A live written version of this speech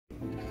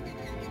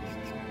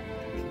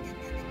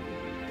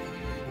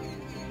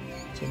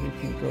So we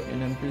can go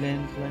in and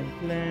blend, blend,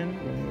 blend,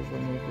 remove,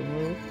 remove,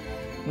 remove.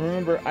 And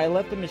remember, I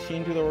let the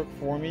machine do the work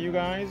for me, you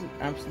guys.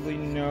 Absolutely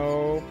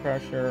no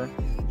pressure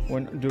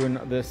when doing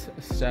this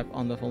step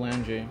on the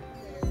phalange.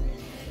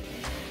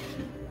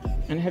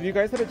 And have you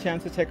guys had a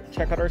chance to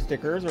check out our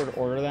stickers or to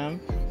order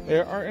them? They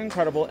are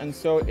incredible, and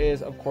so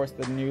is, of course,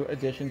 the new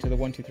addition to the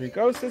 123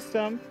 Go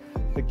system,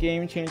 the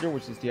Game Changer,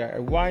 which is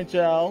DIY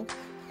gel.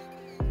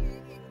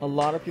 A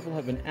lot of people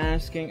have been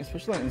asking,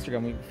 especially on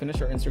Instagram. We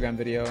finished our Instagram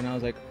video, and I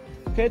was like,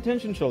 pay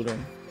attention,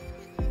 children.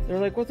 They're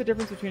like, what's the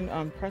difference between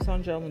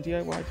press-on gel and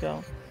DIY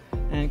gel?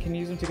 And can you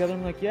use them together?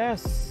 I'm like,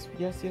 yes,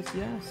 yes, yes,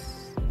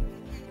 yes.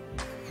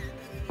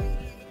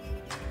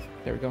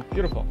 There we go,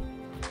 beautiful.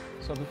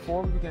 So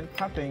before we begin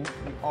prepping,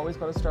 we always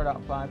got to start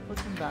out by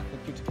pushing back the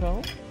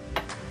cuticle.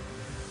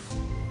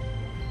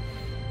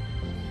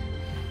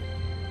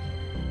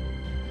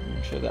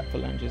 Make sure that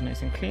phalange is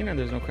nice and clean and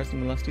there's no crusty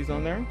molesties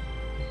on there.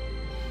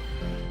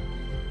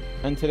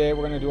 And today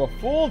we're going to do a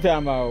full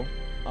demo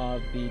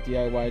of the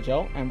DIY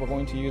gel, and we're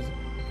going to use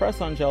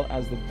press-on gel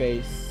as the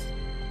base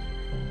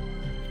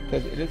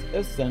because it is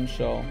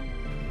essential.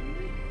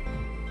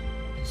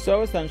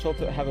 So essential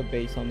to have a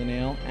base on the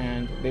nail,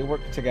 and they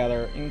work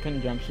together in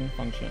conjunction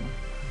function.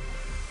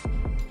 So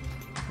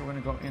we're going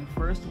to go in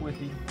first with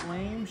the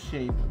flame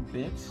shape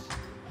bit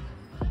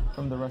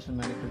from the Russian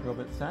Manicure Drill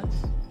Bit set.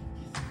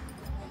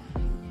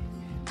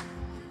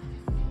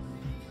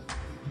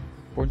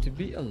 Going to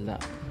be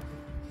 11.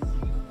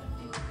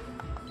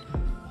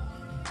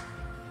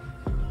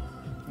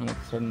 I'm going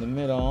to start in the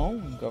middle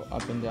and go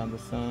up and down the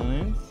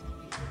sides.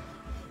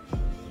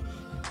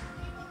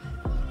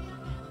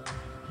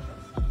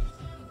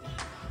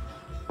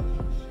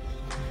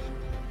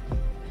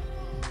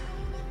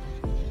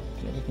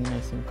 Get everything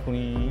nice and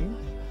clean.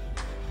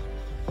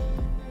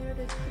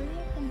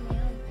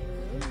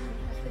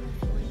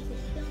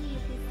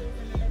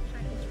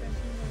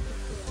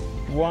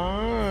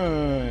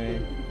 Why?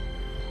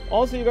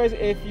 Also, you guys,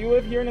 if you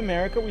live here in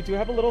America, we do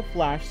have a little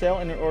flash sale,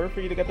 and in order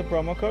for you to get the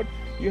promo code,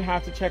 you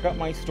have to check out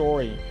my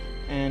story.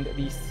 And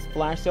the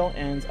flash sale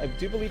ends, I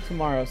do believe,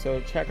 tomorrow.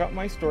 So check out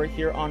my story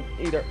here on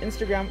either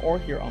Instagram or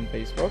here on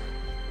Facebook,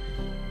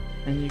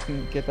 and you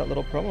can get that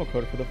little promo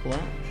code for the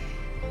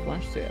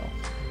flash sale.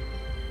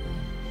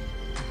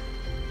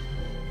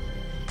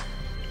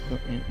 Go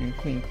in and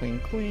clean, clean,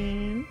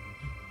 clean.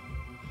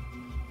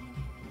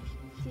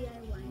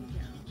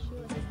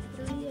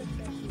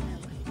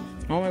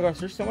 Oh my gosh,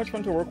 they're so much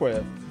fun to work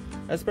with,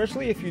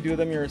 especially if you do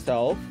them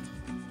yourself,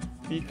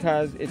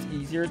 because it's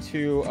easier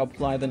to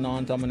apply the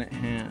non-dominant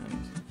hand.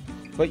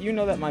 But you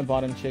know that my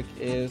bottom chick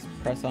is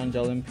press-on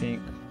gel in pink.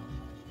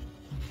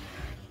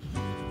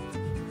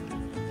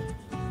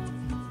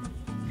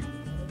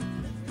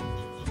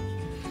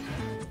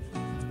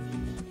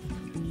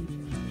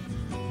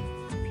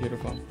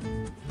 Beautiful.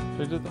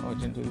 Should I do the, oh, I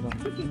didn't do that.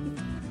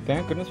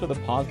 Thank goodness for the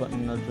pause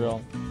button in our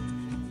drill.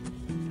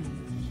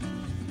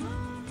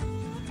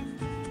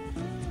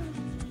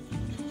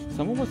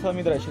 Someone was telling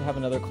me that I should have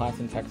another class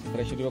in Texas, that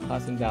I should do a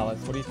class in Dallas.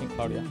 What do you think,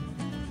 Claudia?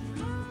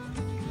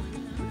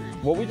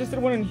 Well, we just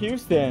did one in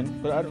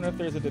Houston, but I don't know if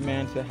there's a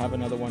demand to have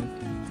another one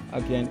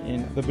again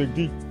in the Big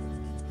D.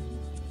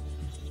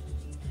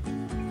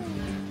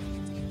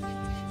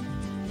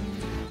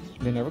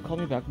 They never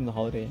called me back from the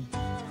holiday.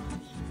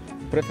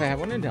 But if I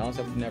have one in Dallas,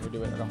 I would never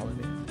do it at a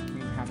holiday.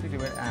 We would have to do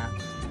it at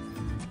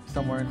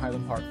somewhere in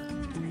Highland Park.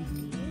 Do you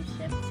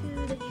ship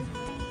to the UK?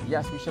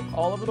 Yes, we ship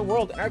all over the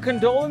world. And our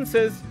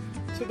condolences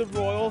to the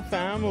royal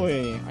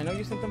family. I know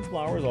you sent them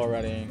flowers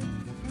already.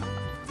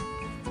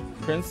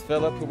 Prince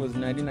Philip, who was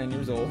 99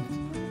 years old.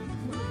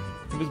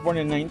 He was born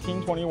in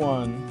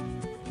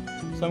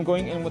 1921. So I'm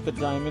going in with the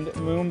diamond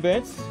moon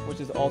bits, which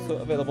is also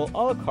available a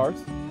la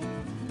carte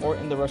or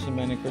in the Russian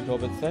Manicure Drill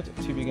Bit set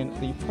to begin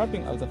the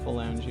prepping of the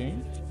phalange.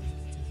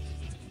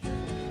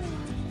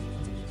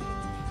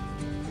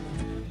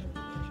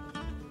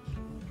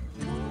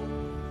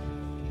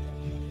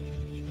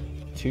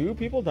 Two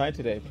people died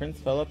today, Prince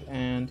Philip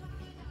and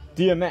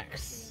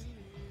DMX.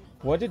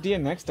 What did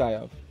DMX die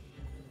of?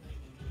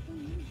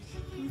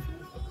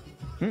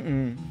 I've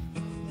been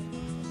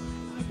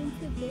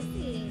too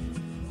busy.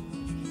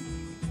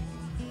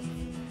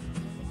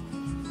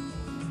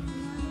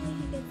 Normally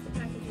he gets the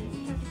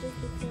packages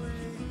before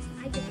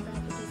I get the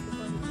packages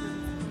before he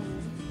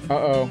comes home.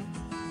 Uh-oh.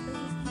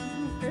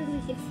 Early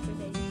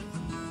yesterday.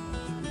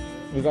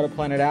 You gotta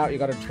plan it out, you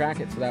gotta track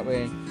it so that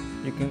way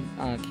you can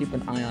keep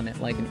an eye on it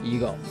like an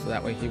eagle, so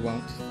that way he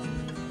won't. So is my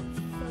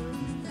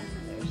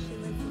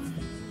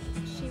grandmother.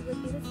 She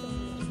would be the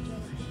same age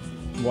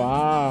in July.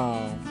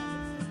 Wow.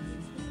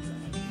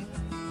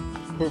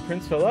 Who,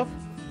 Prince Philip?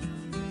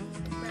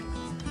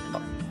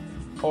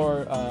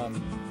 Or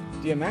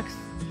DMX?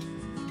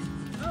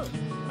 Oh.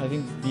 I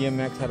think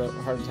DMX had a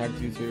heart attack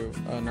due to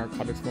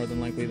narcotics more than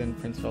likely than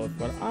Prince Philip,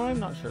 but I'm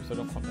not sure, so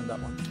don't quote me on that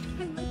one.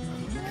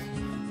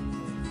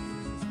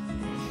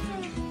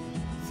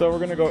 So we're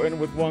gonna go in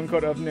with one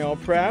coat of nail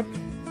prep.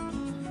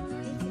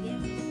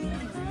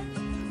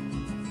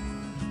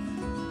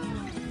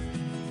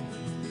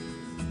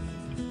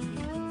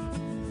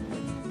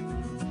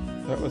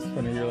 That was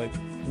funny. You're like,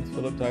 Prince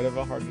Philip died of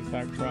a heart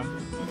attack from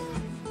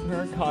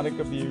narcotic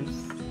abuse.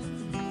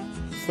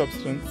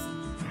 Substance.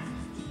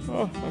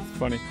 Oh, that's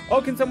funny. Oh,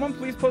 can someone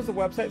please post the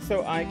website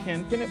so I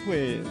can pin it,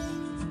 please?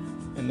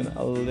 And then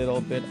a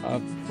little bit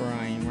of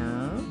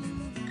primer.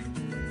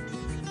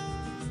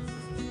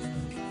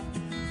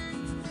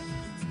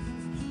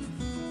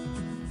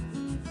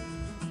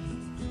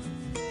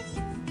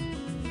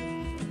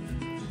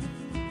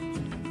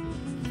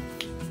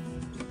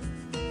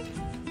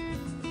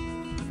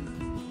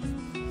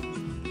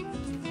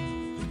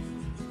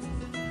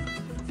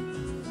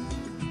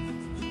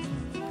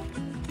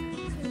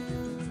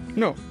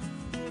 No.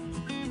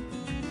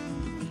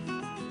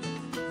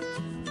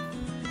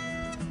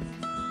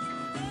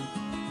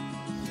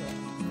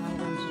 I'm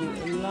going to do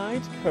a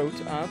light coat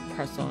of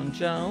press-on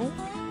gel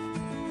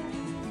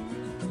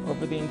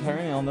over the entire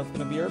nail, and that's going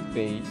to be our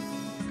base.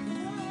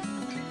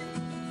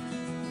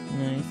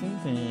 Nice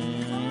and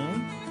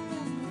thin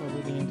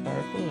over the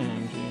entire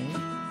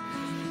phalange.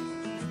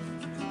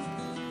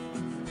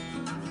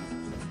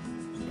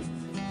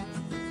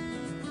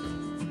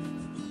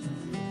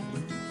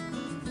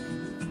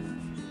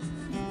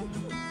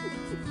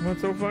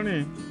 What's so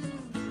funny?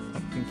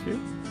 Thank you.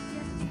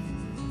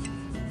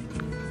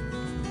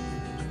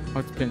 Oh,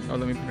 it's pinned. Oh,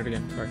 let me pin it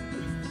again. Sorry.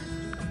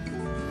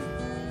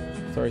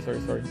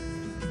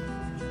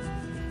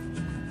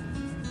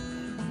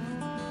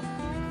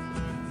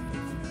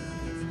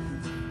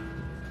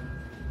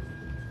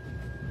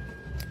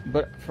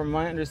 But from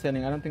my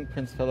understanding, I don't think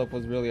Prince Philip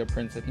was really a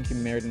prince. I think he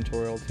married into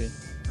royalty.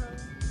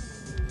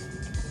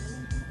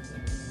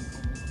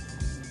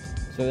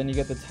 So then you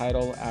get the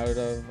title out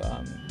of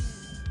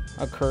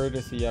a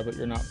courtesy, yeah, but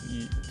you're not,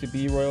 to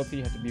be royalty,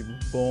 you have to be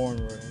born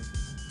royalty.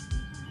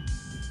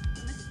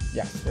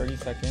 Yes, 30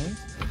 seconds.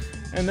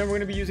 And then we're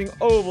going to be using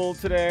oval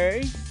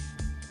today.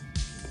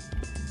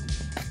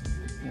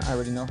 And I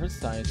already know her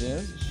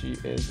sizes. She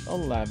is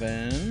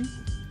 11.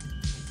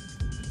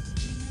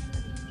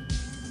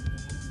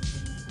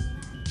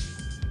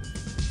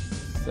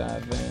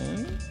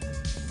 Seven.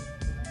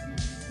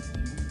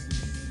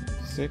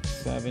 6,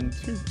 7,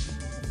 2.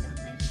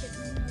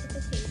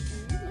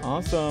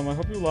 Awesome, I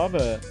hope you love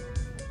it.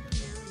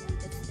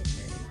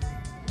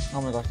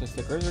 Oh my gosh, the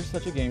stickers are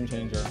such a game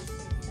changer.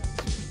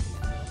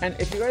 And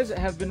if you guys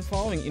have been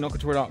following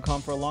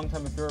enocouture.com for a long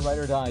time, if you're a ride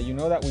or die, you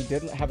know that we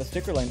did have a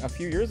sticker line a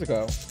few years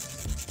ago.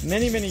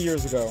 Many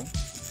years ago.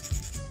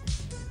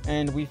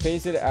 And we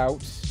phased it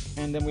out,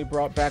 and then we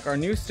brought back our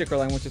new sticker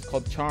line, which is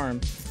called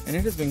Charm, and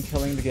it has been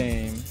killing the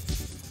game.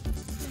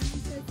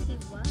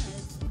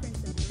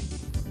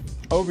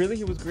 Oh really?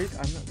 He was Greek?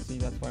 I'm not, see,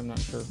 that's why I'm not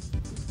sure.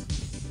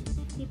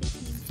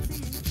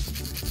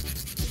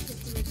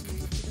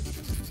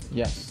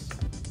 Yes.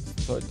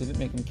 So it didn't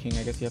make him king.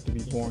 I guess you have to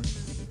be born.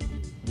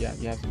 Yeah,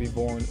 you have to be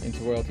born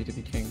into royalty to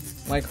be king.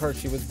 Like her,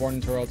 she was born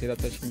into royalty.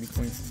 That's why she can be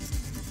queen.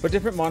 But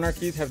different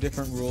monarchies have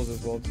different rules as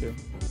well too.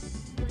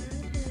 What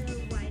are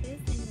the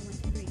widest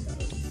and the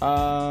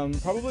 1 to 3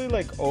 goes? Probably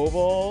like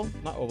oval.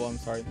 Not oval. I'm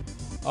sorry.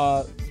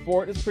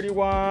 Sport is pretty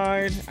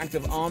wide.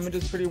 Active almond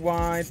is pretty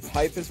wide.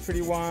 Pipe is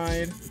pretty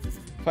wide.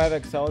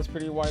 5XL is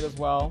pretty wide as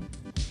well.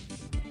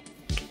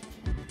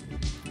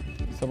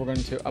 So we're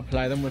going to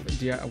apply them with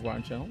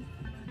DIY gel.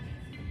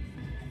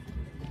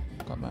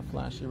 Got my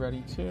flashy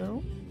ready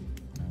too.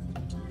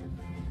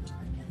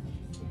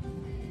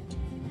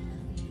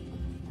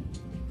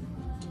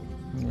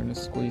 I'm going to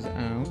squeeze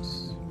out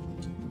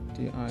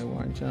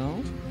DIY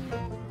gel.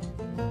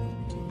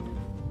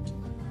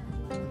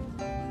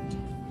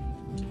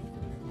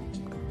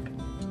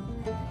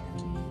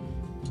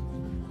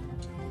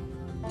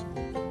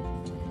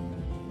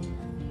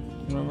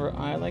 Remember,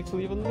 I like to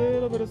leave a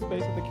little bit of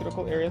space at the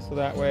cuticle area so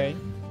that way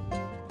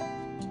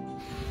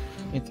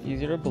it's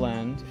easier to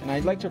blend. And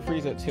I'd like to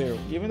freeze it too.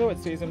 Even though it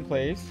stays in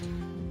place,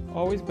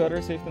 always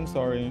better safe than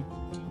sorry.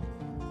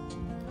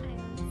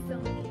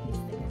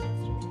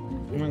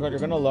 Oh my god, you're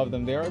gonna love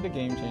them. They are the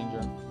game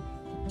changer.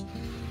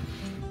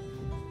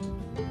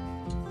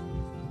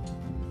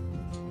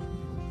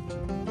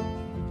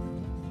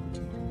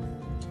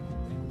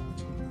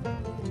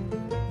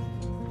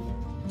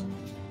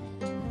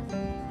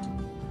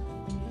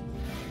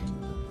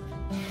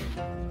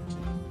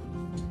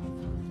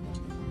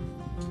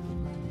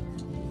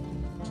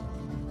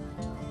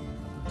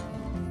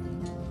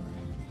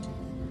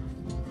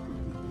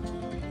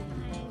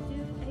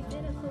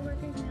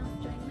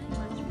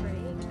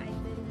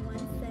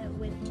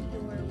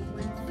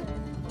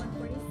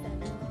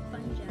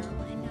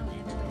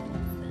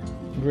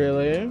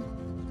 Really?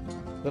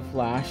 The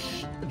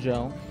flash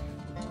gel.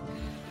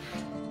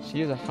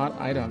 She is a hot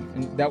item,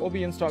 and that will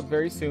be in stock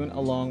very soon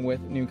along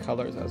with new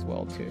colors as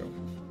well too.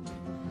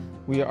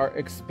 We are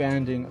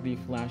expanding the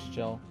flash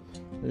gel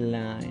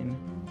line.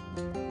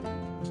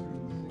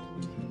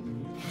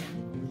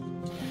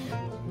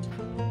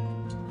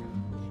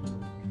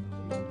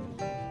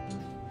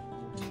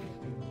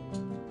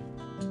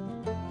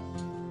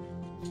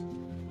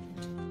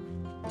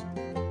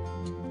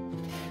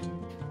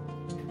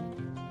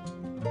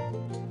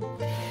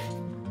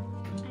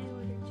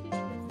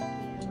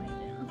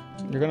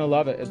 You're gonna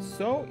love it. It's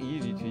so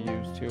easy to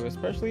use too,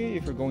 especially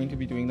if you're going to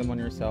be doing them on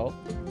yourself.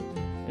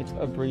 It's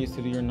a breeze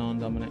to do your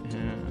non-dominant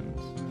hands.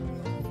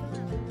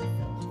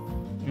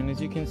 And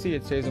as you can see,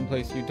 it stays in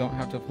place. You don't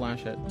have to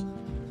flash it.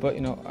 But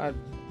you know,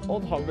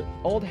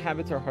 old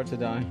habits are hard to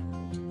die.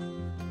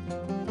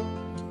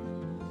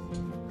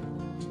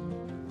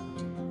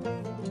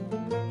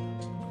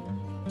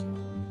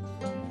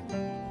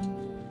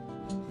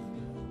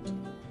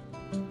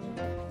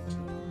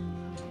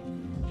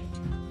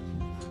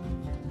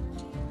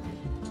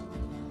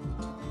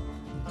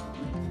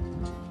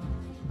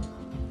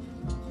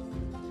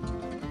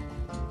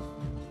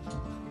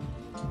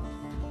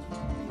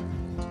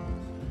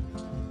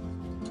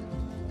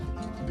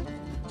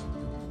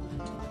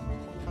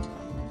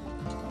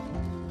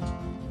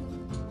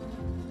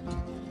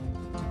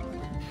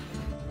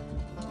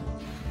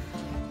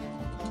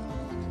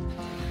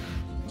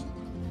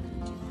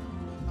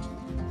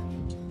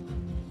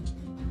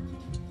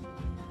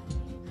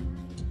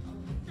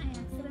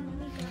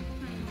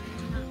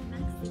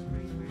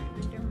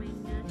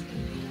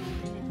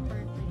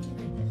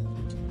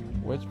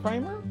 Which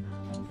primer?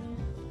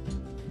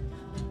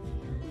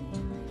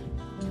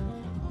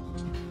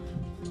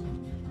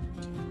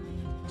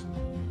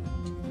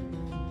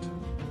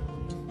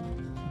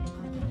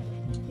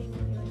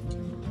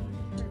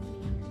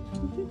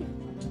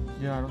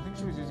 Yeah, I don't think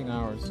she was using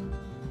ours.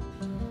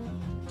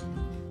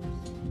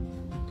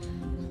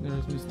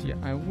 There's Miss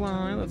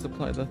DIY. Let's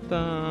apply the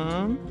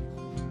thumb.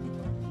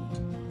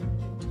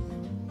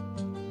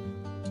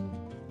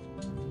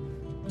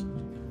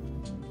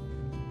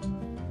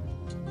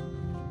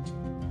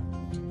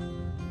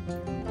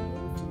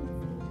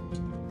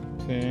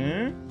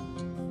 Okay.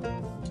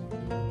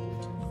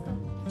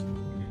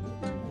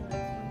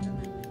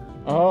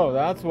 Oh,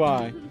 that's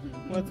why.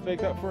 Let's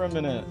bake that for a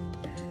minute.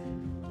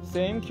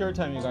 Same cure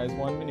time, you guys,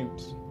 1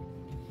 minute.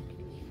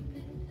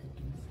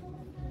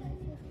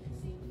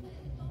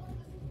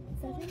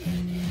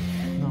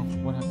 No,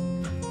 what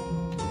happened?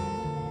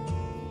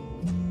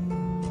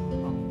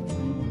 Oh.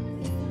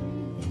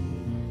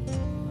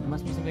 There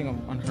must be something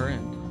on her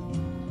end.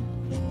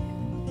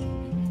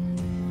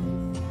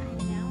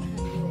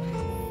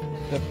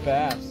 The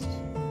best.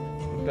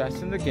 The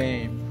best in the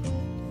game.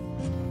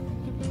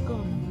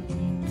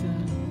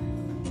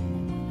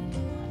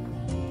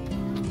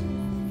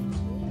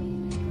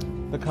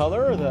 The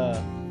color or the...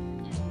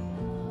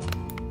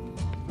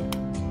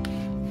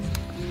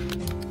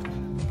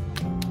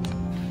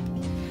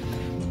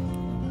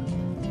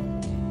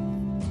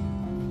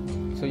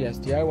 So yes,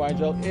 DIY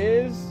gel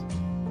is...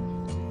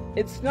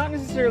 It's not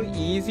necessarily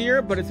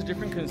easier, but it's a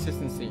different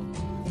consistency.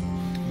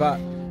 But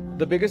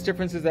the biggest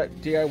difference is that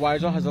DIY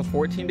gel has a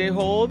 14-day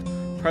hold,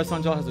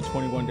 press-on gel has a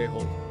 21-day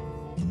hold.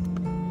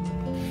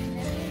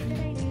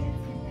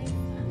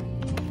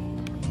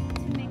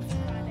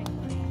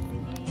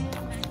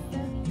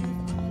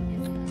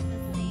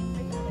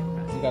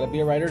 You gotta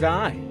be a ride or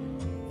die.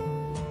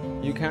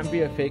 You can't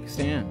be a fake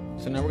Stan.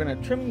 So now we're gonna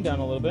trim them down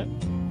a little bit.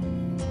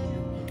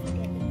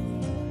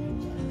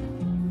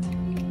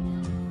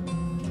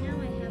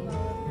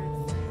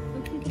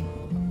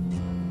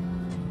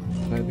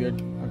 Gotta be a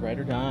ride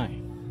or die.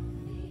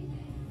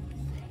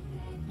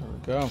 There we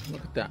go.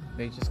 Look at that.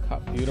 They just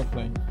cut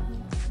beautifully.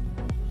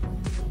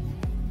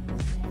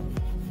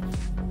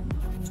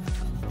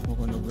 We're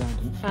going to round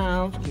them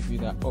out, give you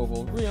that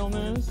oval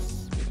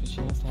realness, because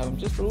she has to have them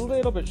just a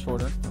little bit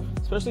shorter,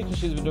 especially because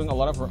she's been doing a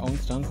lot of her own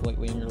stunts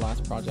lately in your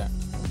last project.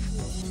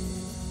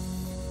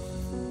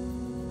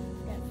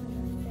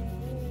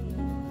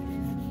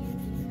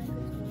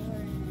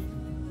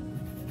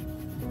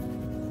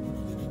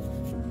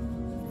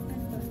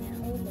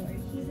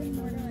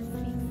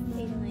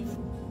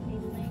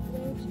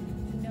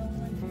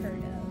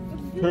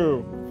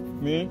 Who?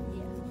 Me?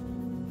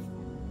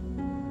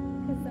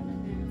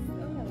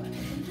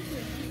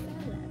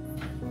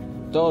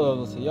 Todos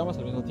los idiomas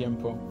al mismo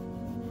tiempo.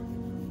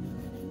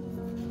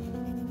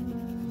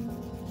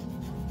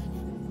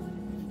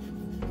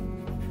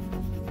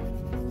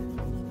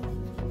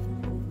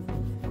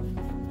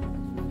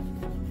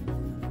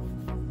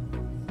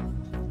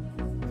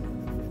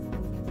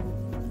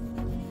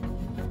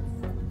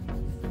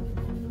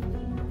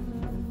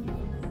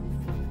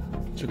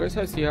 Do you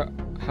guys see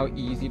how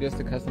easy it is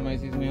to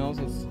customize these nails?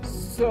 It's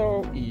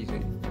so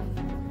easy.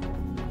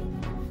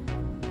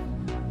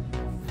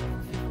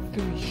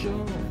 Que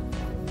show.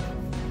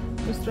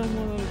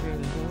 Mostramos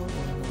alrededor.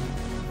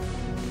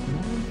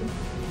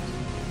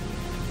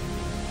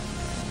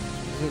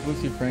 This is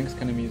Lucy Frank's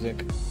kind of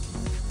music.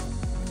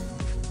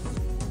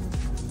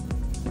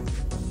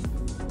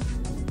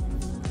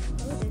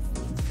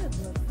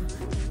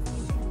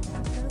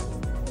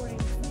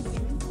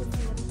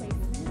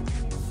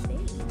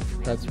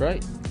 That's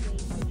right.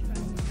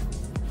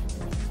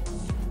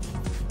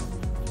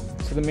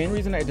 So the main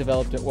reason I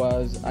developed it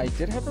was I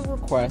did have a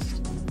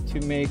request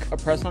to make a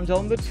press-on gel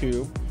in the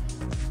tube,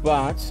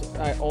 but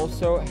I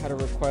also had a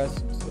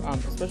request,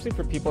 especially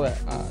for people that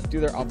do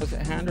their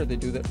opposite hand or they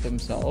do that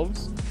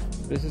themselves,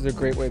 This is a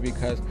great way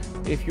because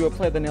if you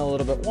apply the nail a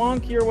little bit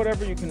wonky or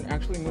whatever, you can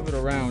actually move it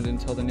around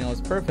until the nail is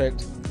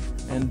perfect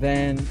and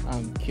then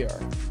cure.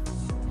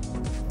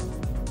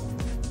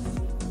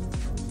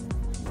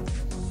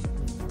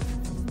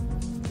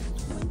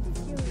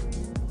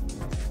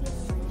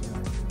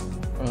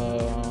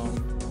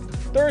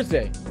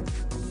 Thursday.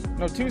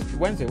 No, Tuesday,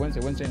 Wednesday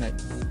night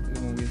is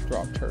when we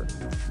dropped her.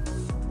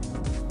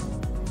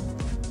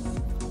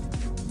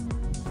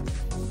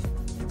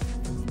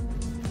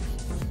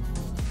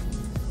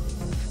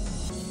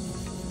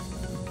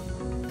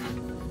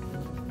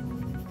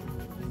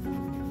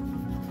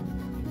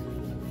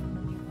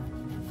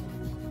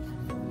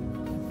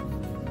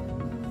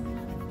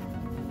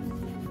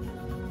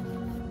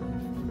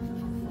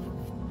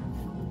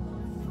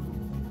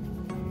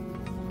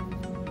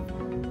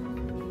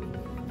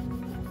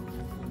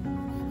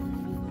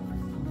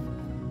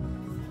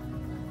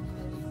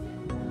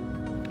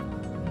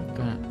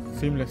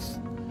 Seamless.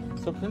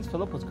 So Prince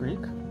Philip was Greek?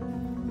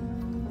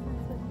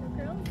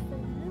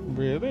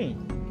 Really?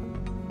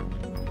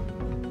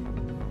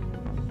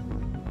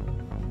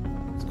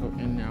 Let's go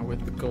in now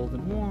with the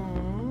golden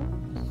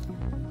wand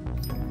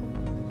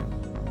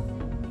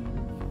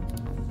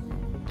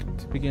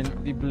to begin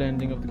the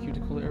blending of the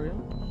cuticle area.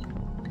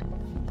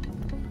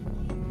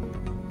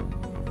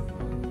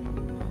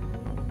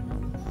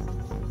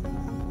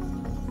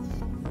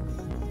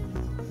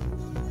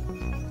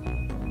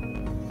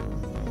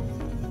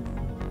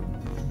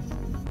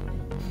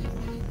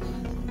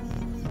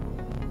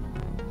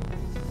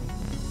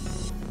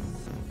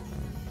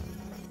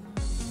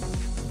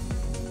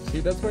 See,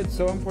 that's why it's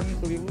so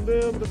important to leave a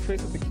little bit of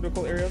space at the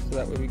cuticle area so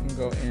that way we can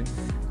go in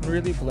and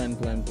really blend.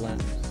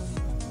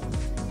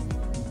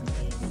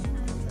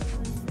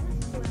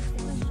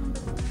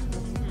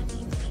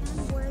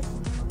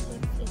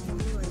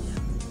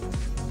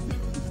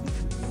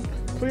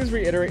 Please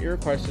reiterate your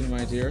question,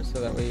 my dear,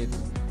 so that way it's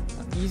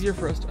easier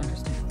for us to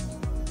understand.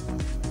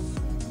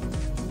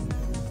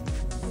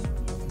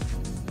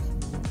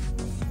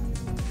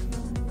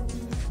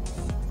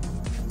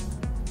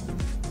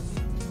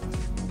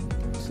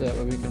 So that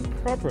way we can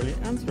properly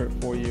answer it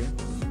for you.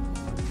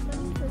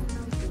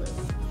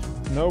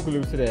 No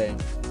glue today.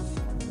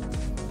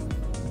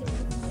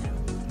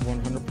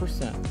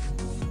 100%.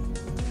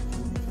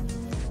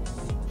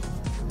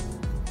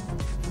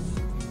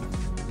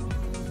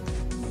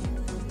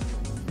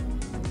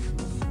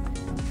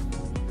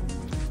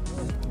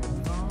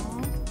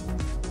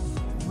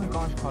 Oh my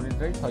gosh, Connie,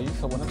 did I tell you?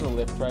 So one of the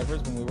Lyft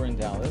drivers when we were in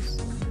Dallas,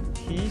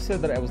 he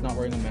said that I was not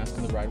wearing a mask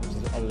on the ride, which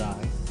is a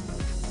lie.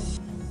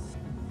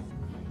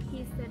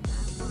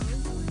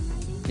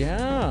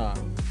 Yeah.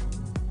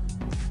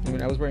 I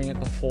mean, I was wearing it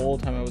the whole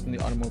time I was in the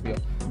automobile.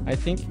 I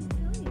think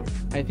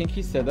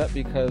he said that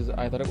because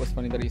I thought it was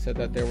funny that he said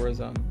that there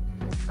was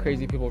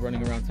crazy people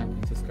running around San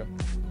Francisco.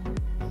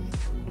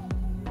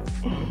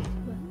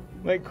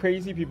 Like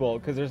crazy people,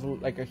 because there's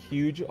like a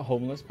huge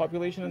homeless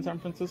population in San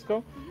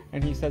Francisco,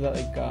 and he said that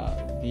like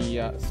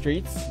the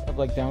streets of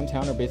like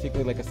downtown are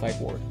basically like a psych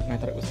ward, and I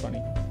thought it was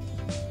funny.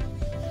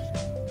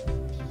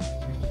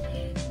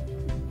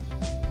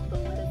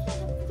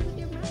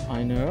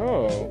 I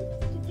know.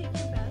 Did you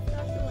take your mask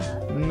off to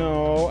laugh?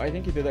 No, I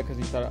think he did that because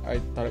I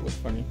thought it was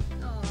funny.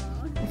 Aww.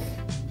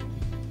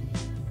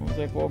 I was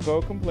like, well,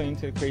 go complain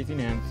to crazy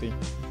Nancy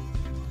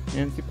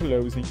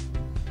Pelosi.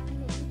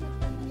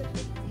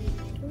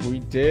 We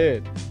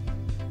did.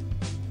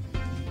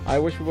 I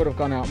wish we would have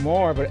gone out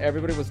more, but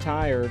everybody was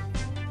tired.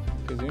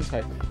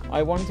 Tight.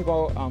 I wanted to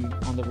go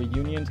on the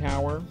Reunion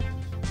Tower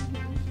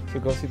to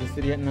go see the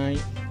city at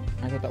night.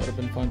 I thought that would have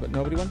been fun, but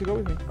nobody wanted to go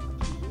with me.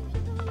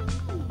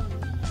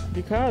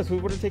 Because who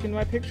would have taken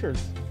my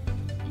pictures?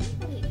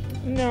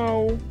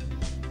 No.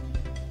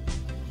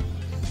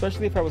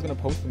 Especially if I was going to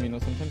post them, you know,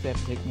 sometimes they have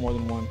to take more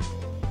than one.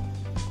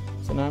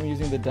 So now I'm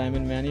using the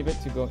Diamond Mani bit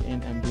to go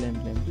in and blend.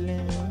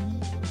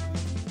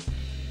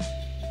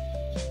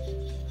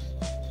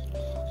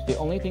 The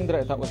only thing that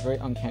I thought was very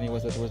uncanny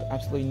was that there was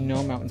absolutely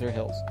no mountains or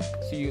hills.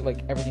 So you,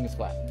 like, everything is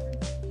flat. I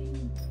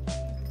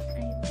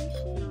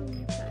appreciate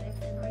your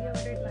products and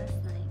reordered last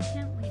night.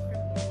 Can't wait for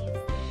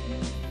your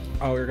new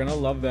stuff. Oh, you're gonna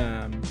love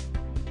them.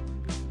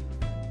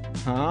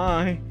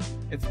 Hi,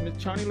 it's Miss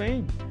Chani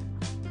Lane.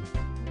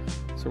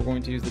 So we're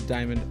going to use the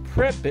Diamond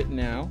Prep bit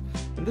now.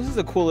 And this is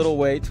a cool little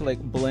way to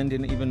like blend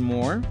in even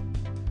more.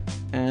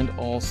 And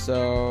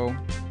also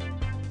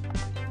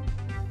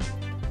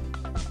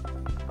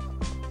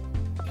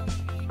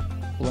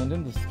blend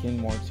in the skin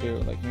more too.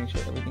 Like make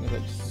sure everything is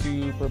like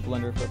super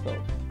blender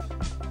fulfilled.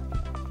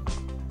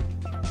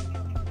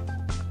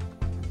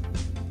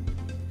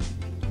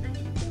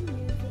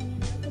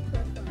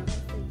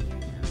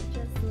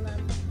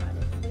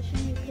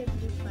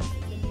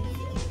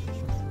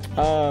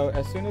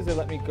 As soon as they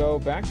let me go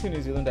back to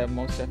New Zealand, I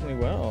most definitely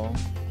will.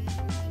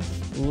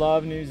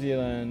 Love New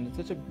Zealand. It's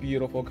such a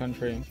beautiful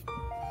country.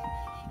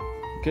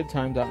 Good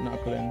times out in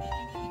Auckland.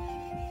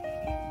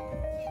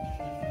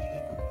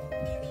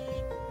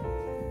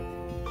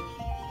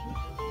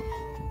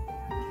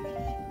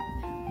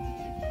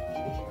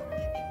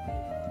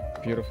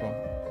 Beautiful.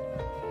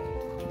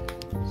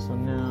 So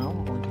now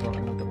we're going to go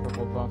in with the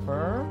purple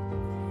buffer.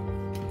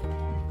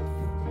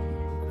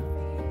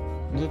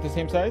 Is it the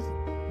same size?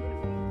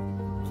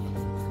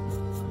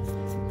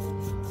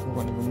 We're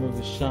going to remove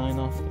the shine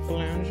off the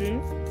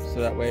phalange, so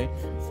that way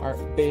our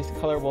base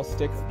color will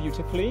stick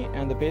beautifully.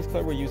 And the base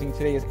color we're using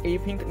today is A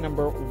Pink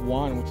number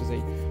 1, which is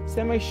a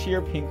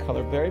semi-sheer pink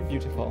color, very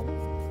beautiful.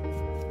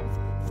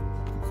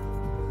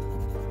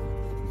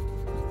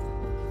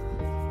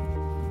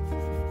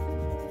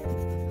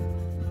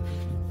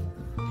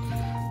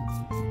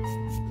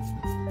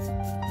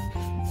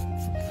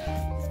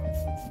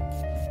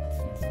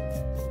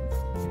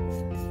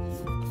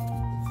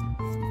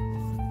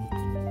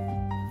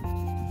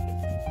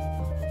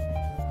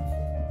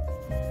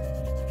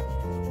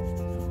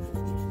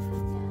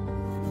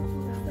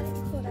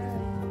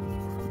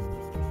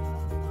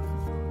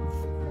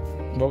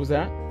 What was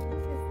that?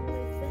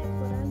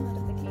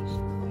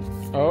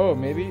 Oh,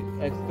 maybe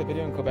exit the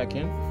video and go back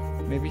in.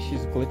 Maybe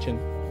she's glitching.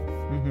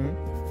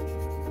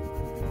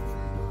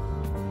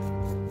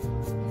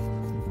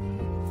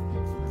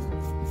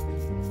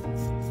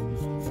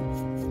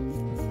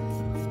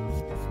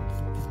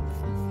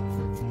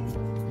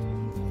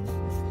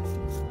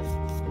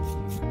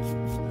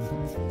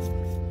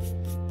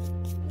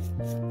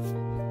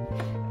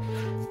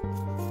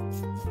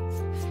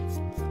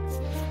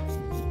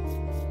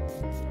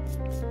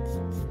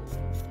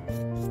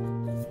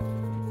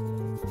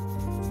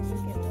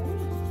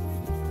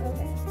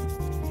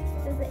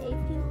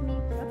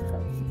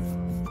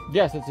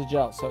 Yes, it's a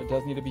gel, so it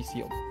does need to be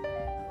sealed. I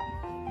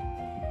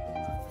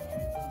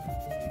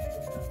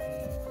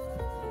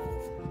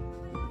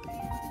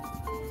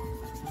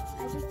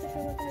just took a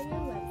look at your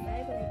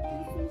website, but I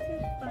can't seem to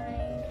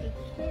find a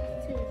kit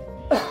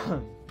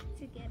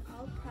to get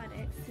all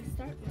products to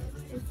start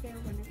with. Is there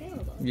one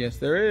available? Yes,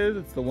 there is.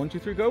 It's the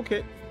 1-2-3 Go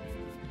kit.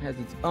 It has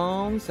its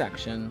own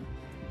section.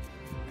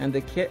 And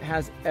the kit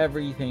has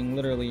everything,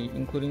 literally,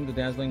 including the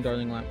Dazzling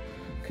Darling lamp.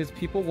 Because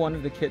people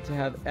wanted the kit to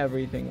have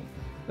everything.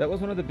 That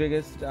was one of the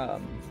biggest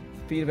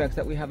feedbacks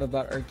that we have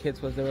about our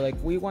kits, was they were like,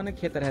 we want a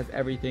kit that has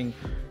everything,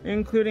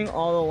 including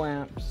all the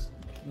lamps,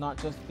 not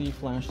just the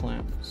flash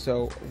lamp.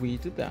 So we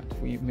did that.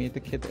 We made the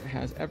kit that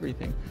has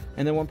everything.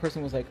 And then one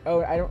person was like,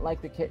 oh, I don't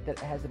like the kit that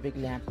has a big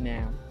lamp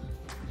now.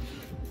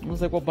 I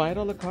was like, well, buy it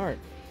a la carte.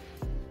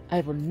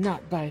 I will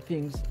not buy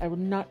things. I will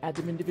not add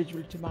them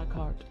individually to my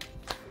cart.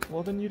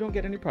 Well, then you don't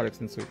get any products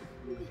in suit.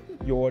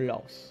 Your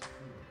loss.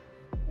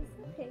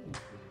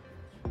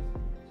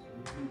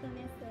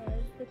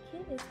 The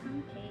kit is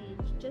front page.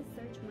 Just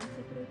search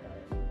 1-2-3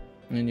 Go.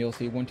 And you'll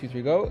see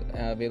 1-2-3 Go,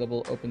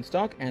 available open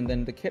stock, and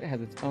then the kit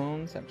has its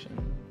own section.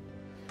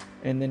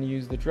 And then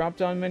use the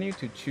drop-down menu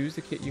to choose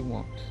the kit you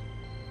want.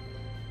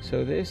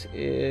 So this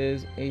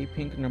is A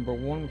Pink number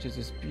 1, which is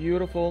this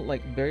beautiful,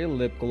 like very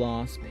lip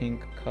gloss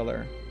pink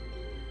color.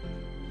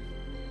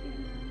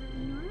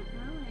 Nora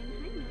Allen.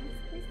 Hi, Max.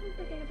 Please don't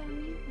forget about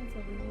me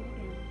until we meet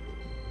again.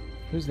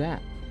 Who's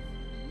that?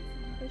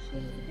 But she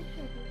has a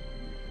picture of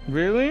you.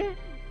 Really?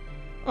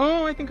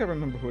 Oh, I think I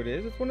remember who it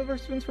is. It's one of our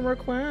students from our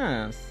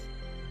class.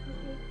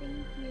 Okay,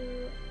 thank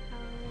you.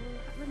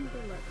 Let me go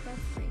look. That's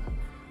great.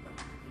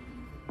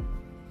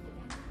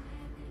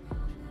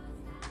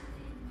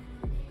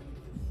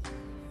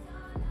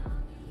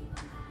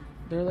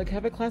 They're like,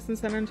 have a class in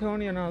San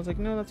Antonio, and I was like,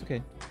 no, that's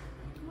okay.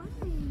 Why?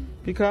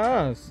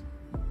 Because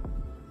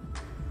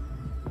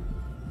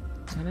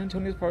San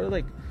Antonio is probably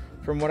like,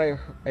 from what I've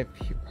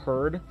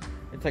heard,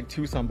 it's like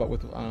Tucson, but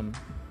with a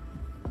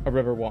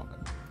river walk.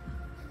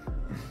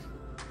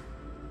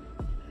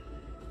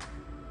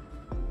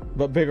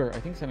 But bigger. I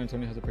think San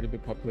Antonio has a pretty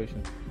big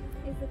population.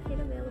 Is the kit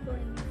available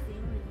in New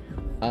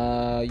Zealand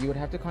now? You would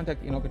have to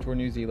contact Enoch Tour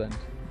New Zealand.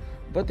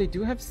 But they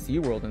do have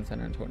SeaWorld in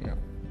San Antonio.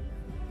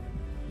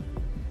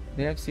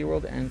 They have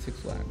SeaWorld and Six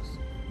Flags.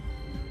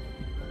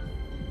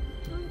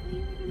 Oh, I thought you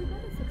were going to go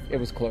to Six Flags. It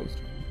was closed.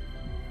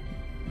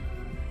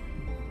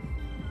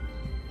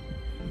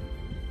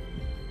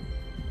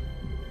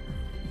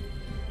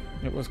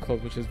 It was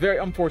closed, which is very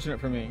unfortunate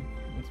for me.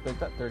 Let's wait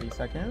that 30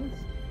 seconds.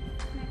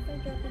 Next, I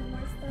drop in more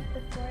stuff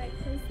before I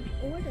place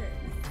the orders.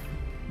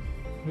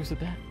 Who said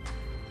that?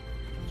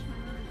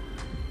 China.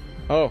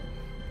 Oh,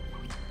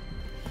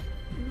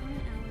 Nora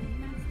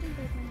Allen. Max can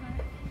break my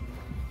heart.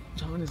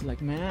 John is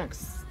like,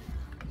 Max.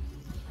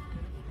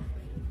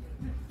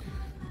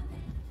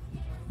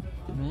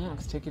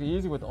 Max, take it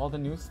easy with all the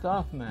new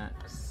stuff,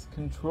 Max.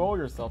 Control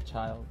yourself,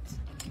 child.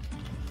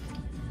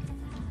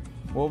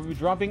 Will we be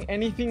dropping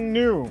anything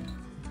new?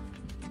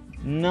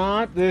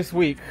 Not this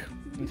week.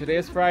 And today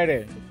is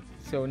Friday.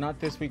 So not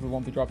this week, we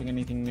won't be dropping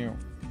anything new.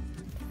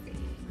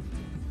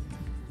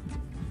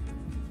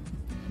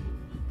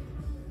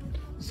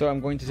 So I'm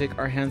going to take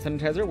our hand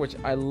sanitizer, which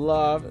I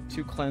love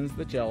to cleanse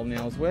the gel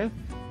nails with,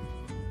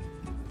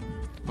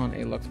 on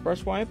a Luxe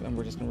brush wipe, and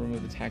we're just going to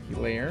remove the tacky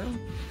layer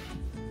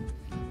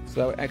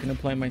so that I can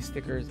apply my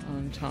stickers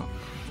on top.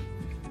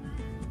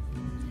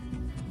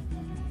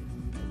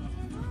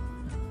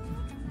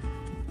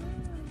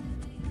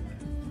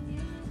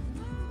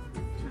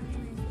 China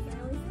is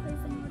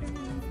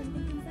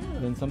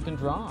then something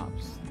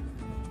drops.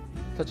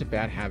 Such a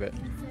bad habit.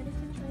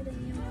 Excited to try the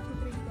new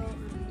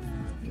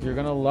 123 Go. You're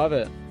gonna love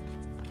it.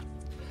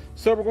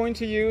 So we're going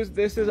to use,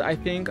 this is I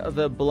think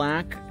the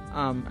black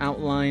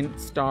outline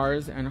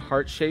stars and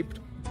heart-shaped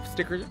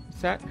sticker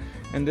set,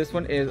 and this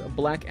one is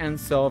black and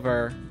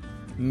silver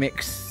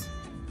mix,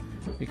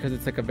 because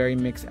it's like a very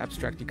mixed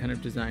abstracty kind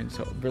of design,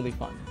 so really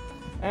fun.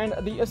 And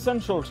the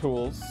essential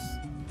tools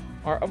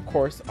are of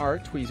course our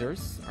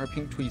tweezers, our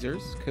pink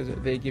tweezers, because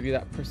they give you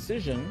that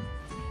precision,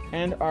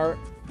 and our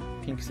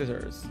pink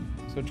scissors.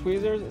 So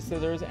tweezers,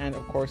 scissors, and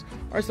of course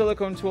our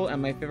silicone tool,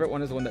 and my favorite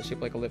one is the one that's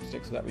shaped like a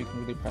lipstick so that we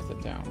can really press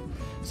it down.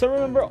 So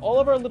remember all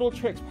of our little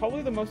tricks.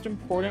 Probably the most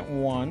important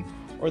one,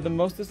 or the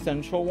most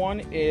essential one,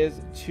 is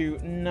to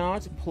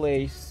not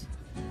place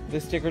the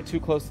sticker too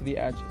close to the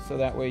edge, so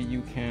that way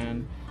you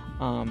can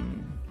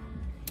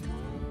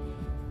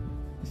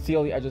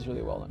seal the edges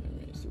really well. Let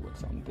me see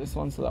what's on this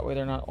one, so that way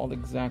they're not all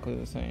exactly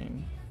the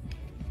same.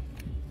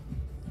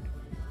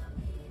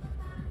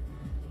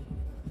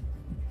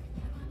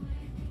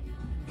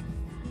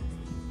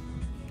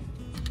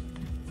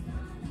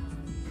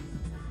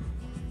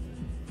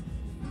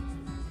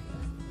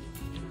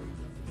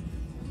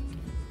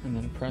 And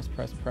then press,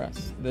 press,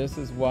 press. This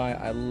is why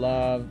I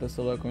love the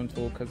silicone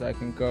tool, because I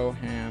can go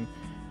ham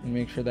and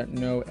make sure that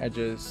no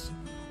edges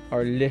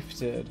are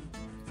lifted.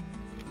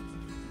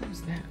 What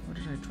was that? What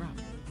did I drop?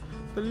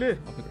 The lid.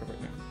 I'll pick it up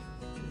right now.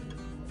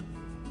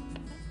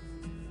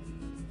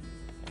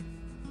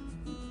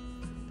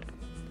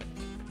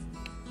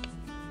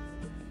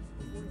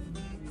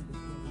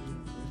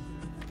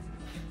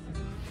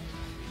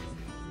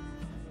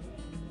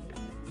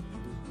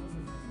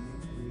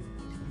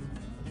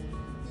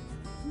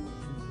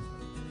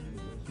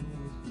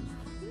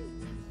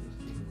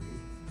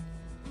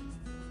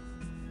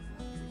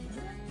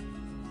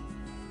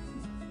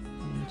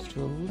 Just a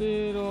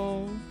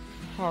little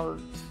heart.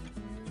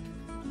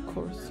 Of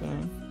course.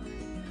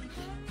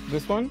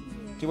 This one?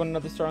 Do you want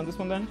another star on this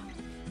one then?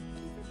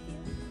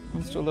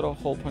 Let's do a little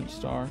hole punch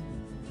star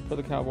for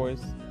the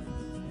Cowboys.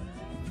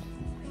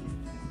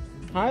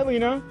 Hi,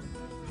 Lena.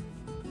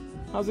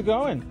 How's it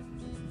going?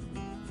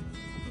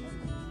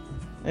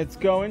 It's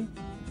going.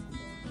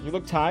 You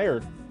look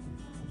tired.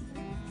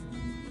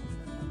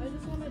 I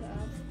just wanted to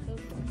ask, does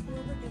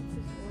whoever gets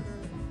this order,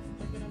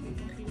 they're gonna be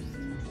confused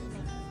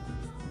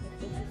if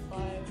this is 5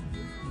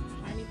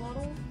 shiny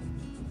bottles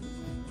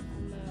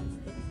and then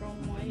the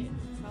chrome white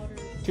powder,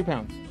 2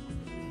 pounds.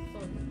 so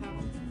it's a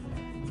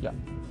pound. Yeah.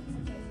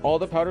 All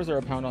the powders are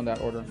a pound on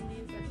that order. And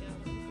these are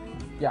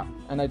gallons, right? Yeah.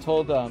 And I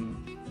told them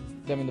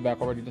in the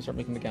back already to start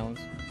making the gallons.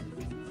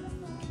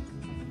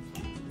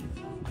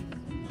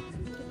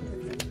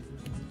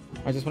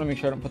 I just want to make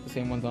sure I don't put the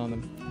same ones on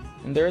them.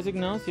 And there's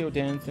Ignacio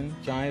dancing,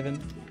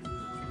 jiving.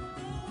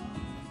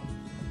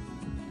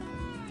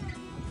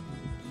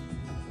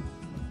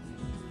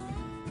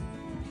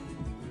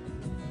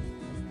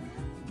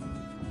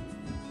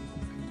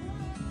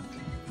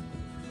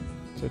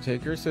 So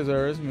take your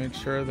scissors, make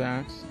sure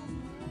that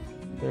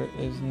there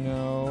is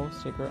no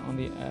sticker on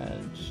the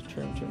edge.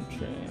 Trim, trim,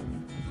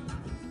 trim.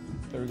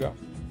 There we go.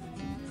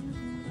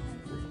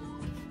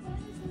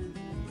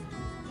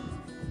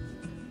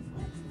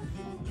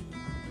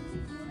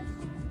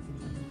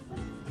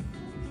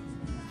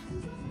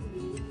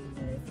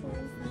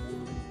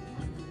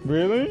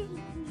 Really?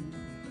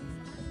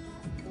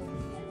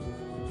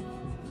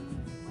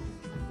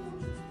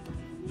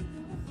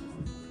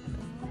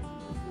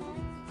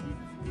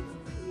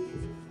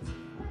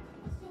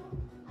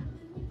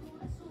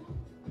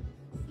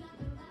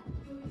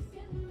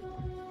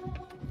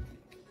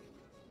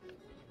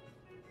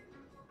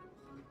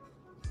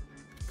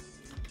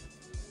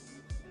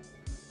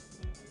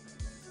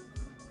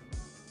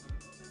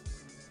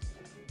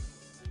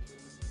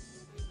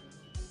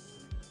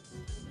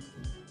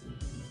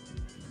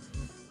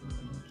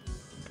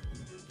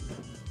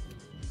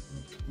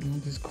 Oh,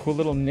 these cool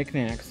little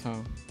knickknacks, huh?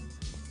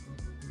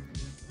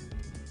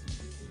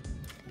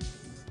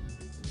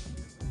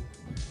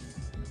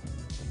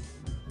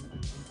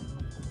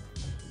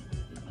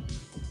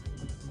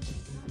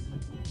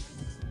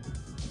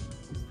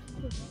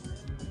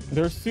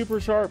 They're super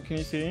sharp, can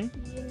you see?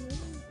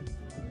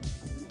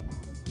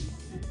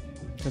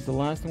 Because the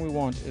last thing we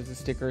want is the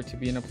sticker to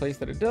be in a place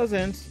that it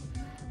doesn't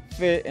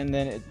fit and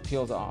then it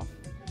peels off.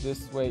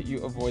 This way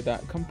you avoid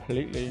that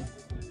completely.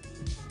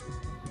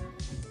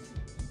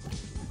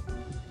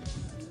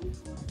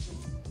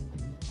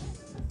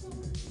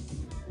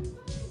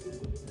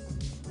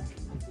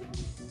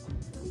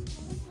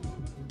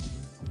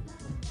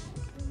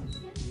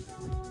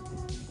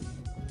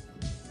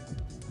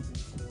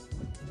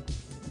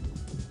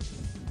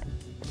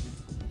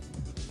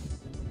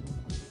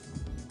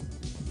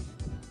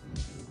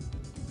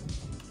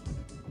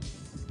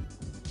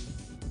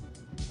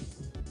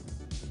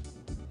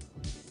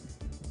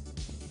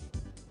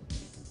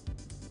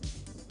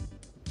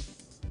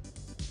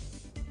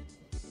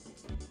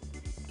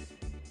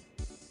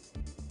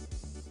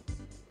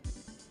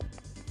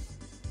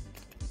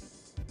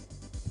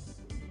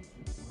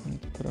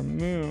 Put a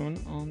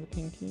moon on the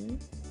pinky.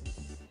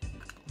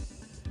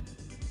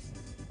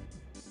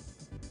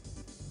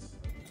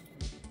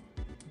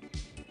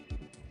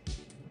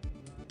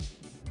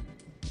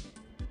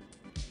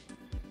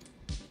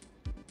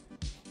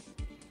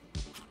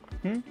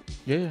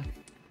 Yeah.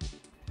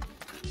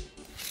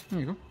 There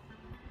you go.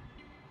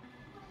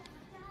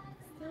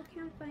 Still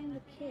can't find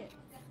the kits.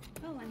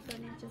 Oh,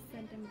 Antonia just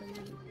sent them the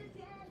link.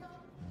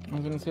 I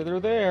was gonna say they're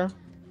there.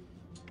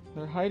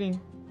 They're hiding.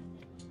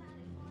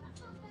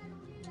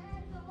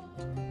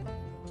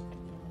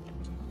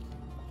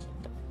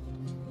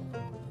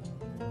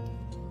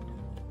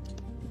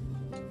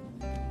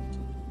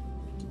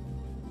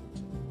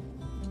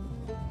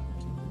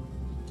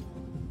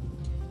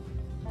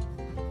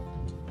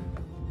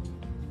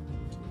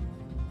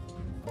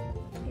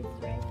 It's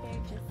right there.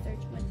 Just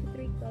search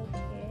 123 Go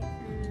Kit,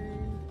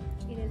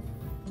 and it is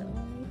the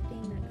only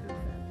thing that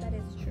comes up. That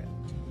is true.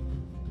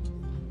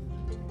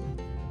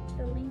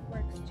 The link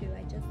works too.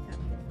 I just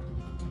tapped it.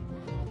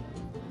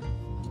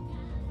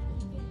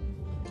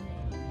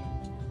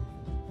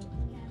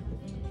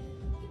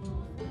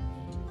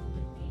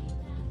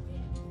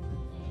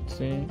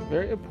 See,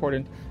 very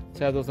important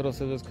to have those little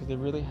scissors because they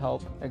really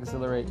help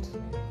exhilarate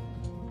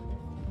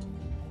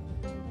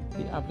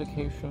the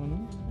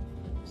application,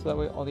 so that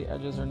way all the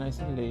edges are nice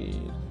and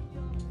laid.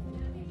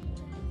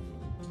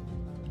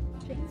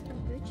 James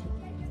from Gucci.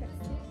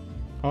 Texas.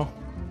 Oh,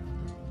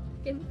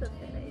 ¿Qué me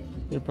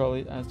espera? they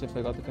probably asked if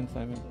I got the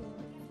consignment.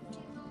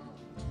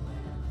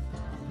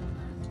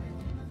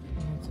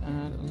 Let's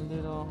add a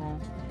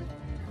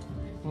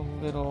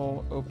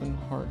little open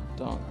heart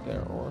dot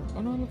there, or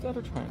oh no, let's add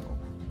a triangle.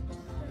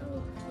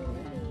 So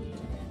pretty.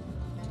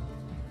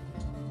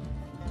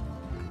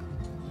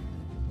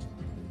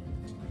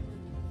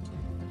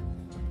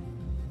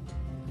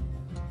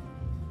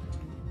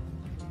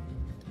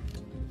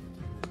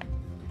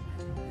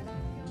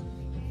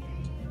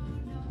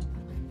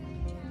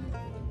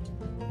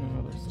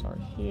 Another star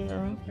here.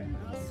 From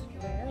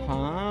Australia.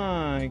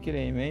 Hi,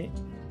 g'day, mate.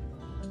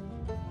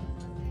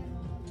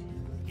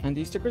 And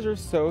these stickers are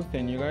so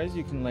thin, you guys.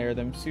 You can layer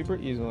them super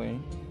easily.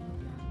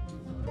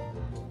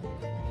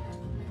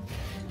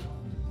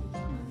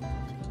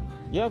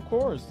 Yeah, of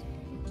course.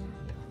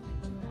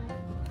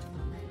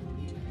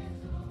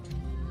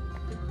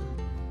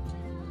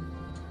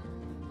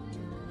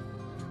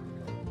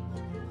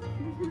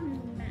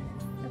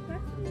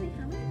 Approximately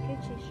how many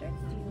Gucci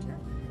shirts do you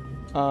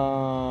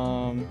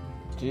have?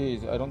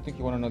 Geez, I don't think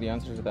you want to know the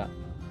answer to that.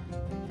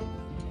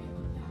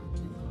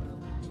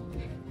 He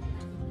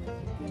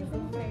has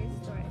an entire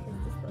store at his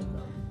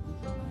disposal.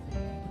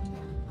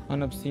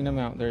 An obscene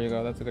amount. There you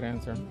go. That's a good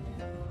answer.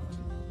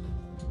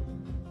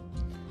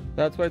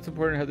 That's why it's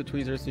important to have the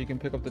tweezers so you can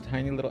pick up the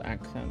tiny little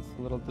accents,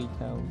 little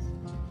details.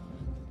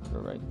 Put her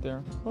right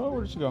there. Oh,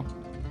 where did she go?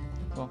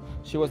 Well,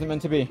 she wasn't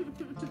meant to be.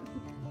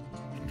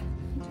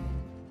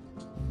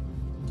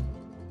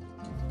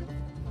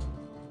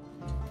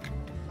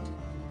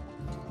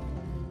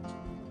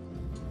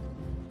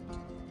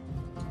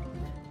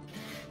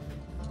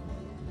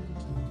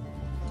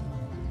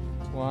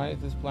 Why is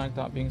this black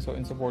dot being so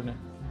insubordinate?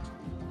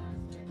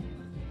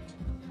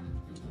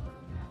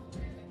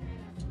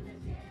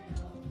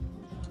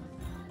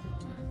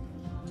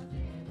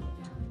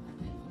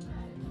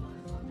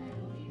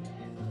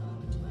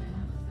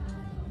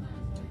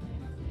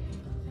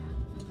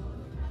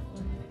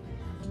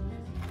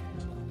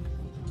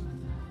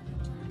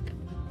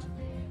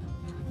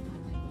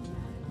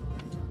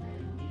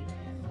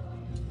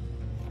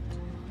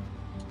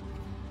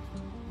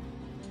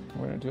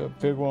 We're gonna do a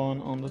big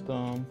one on the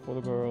thumb for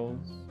the girls,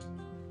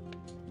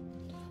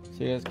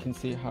 so you guys can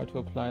see how to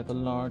apply the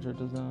larger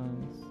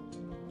designs.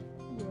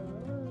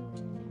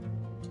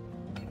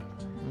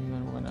 And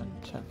then we're gonna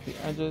check the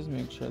edges,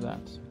 make sure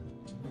that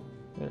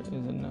there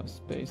is enough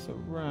space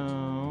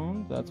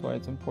around. That's why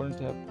it's important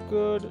to have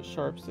good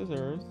sharp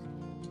scissors.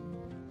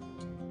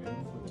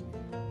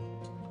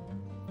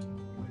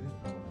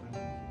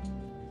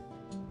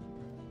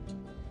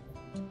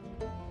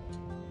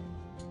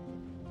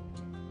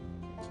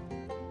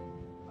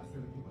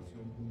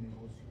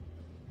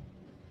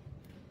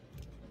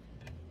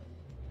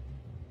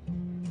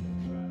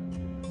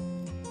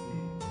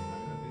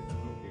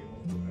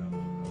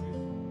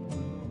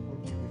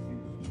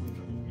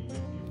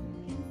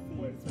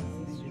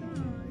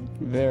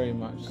 Very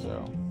much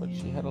so, but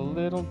she had a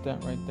little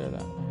dent right there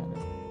that I had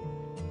to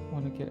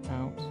want to get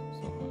out,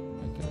 so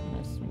I get a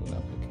nice smooth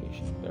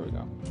application. There we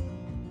go.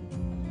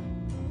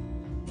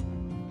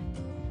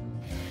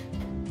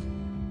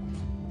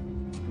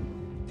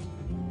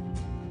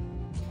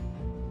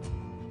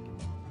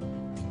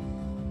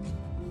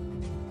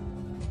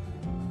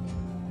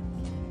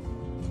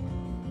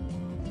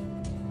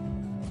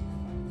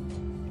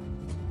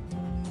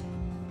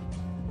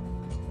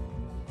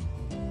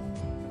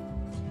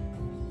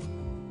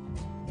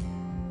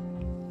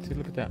 See,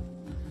 look at that.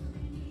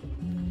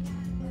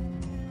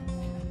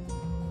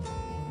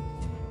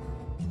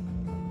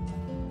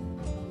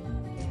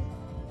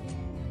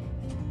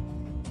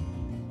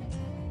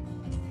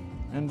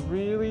 And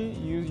really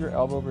use your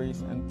elbow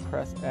grease and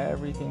press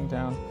everything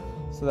down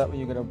so that way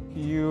you get a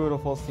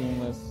beautiful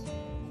seamless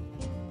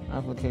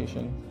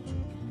application.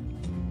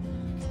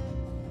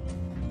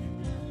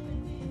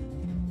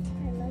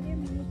 I love your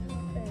mini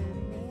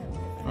cotton nails.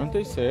 Aren't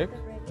they sick? The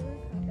regular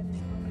cotton and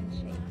almond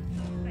shape.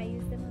 I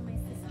used them on my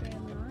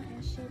sister-in-law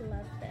and she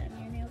loved them.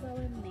 Your nails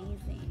are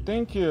amazing.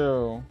 Thank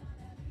you.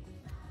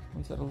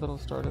 Let's add a little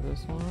star to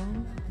this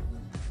one.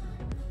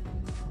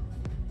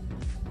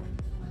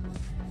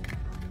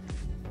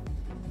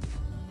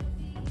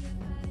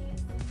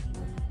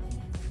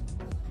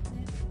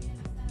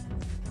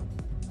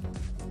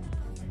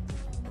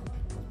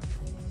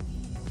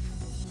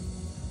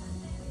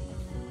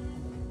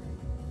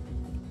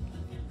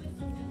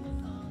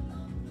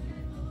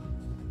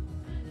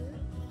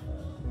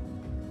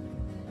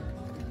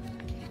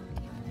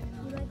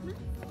 You like mine?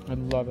 I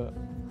love it.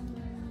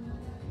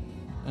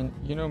 And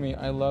you know me,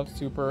 I love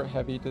super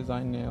heavy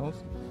design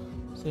nails.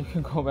 So you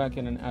can go back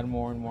in and add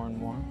more and more and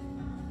more.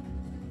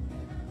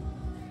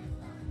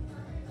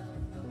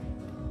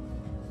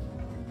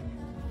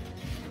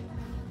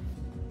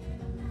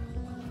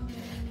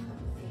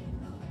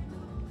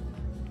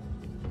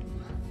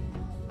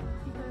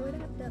 If I would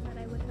have done that,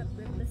 I would have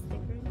ripped the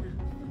sticker in half.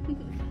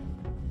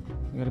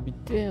 You gotta be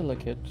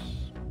delicate,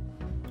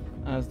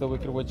 as the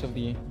Wicked Witch of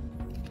the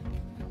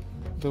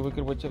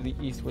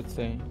East would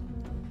say.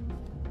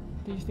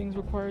 These things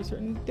require a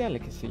certain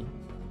delicacy.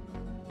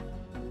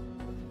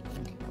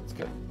 Okay, that's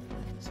good.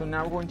 So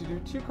now we're going to do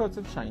 2 coats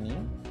of shiny,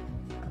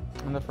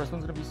 and the first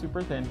one's gonna be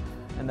super thin,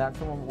 and that's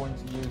the one we're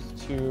going to use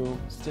to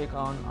stick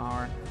on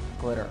our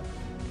glitter.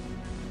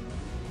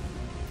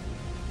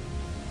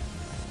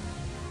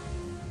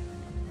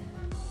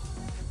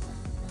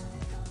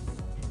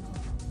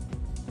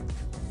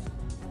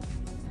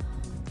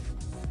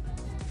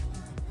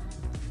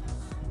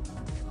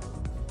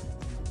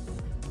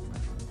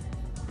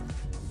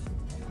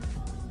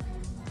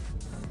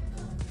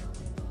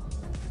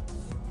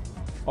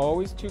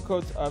 Always 2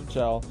 coats of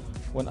gel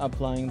when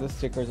applying the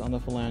stickers on the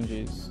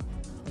phalanges.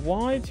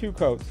 Why 2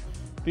 coats?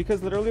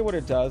 Because literally what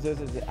it does is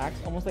it acts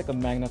almost like a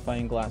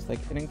magnifying glass. Like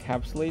it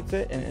encapsulates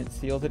it and it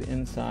seals it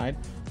inside,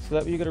 so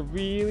that you get a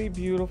really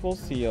beautiful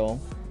seal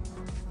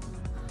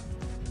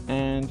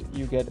and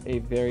you get a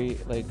very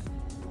like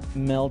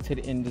melted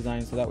in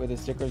design, so that way the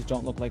stickers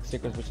don't look like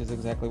stickers, which is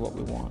exactly what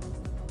we want.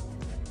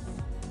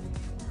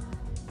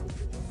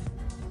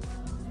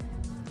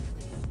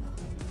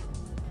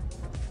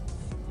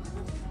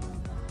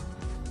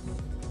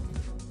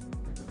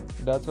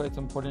 That's why it's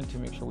important to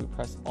make sure we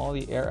press all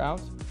the air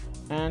out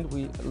and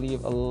we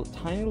leave a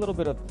tiny little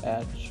bit of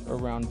edge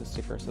around the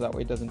sticker, so that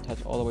way it doesn't touch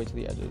all the way to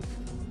the edges.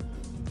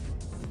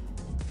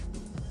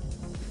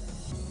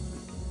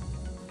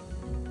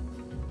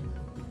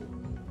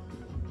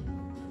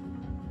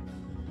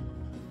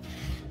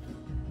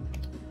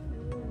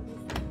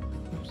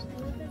 I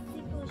love the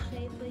sequel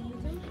shape, but you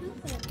don't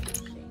have that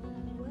shape.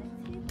 What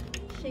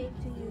shape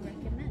do you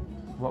recommend?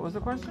 What was the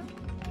question?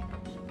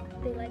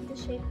 They like the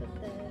shape of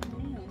the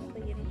nail,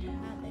 but you didn't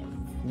have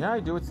it. Yeah,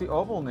 I do. It's the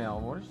oval nail.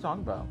 What are you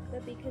talking about?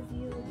 But because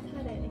you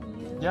cut it and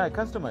you... Yeah, I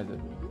customize it.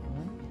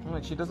 I'm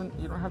like, you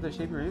don't have the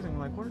shape you're using. I'm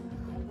like, what?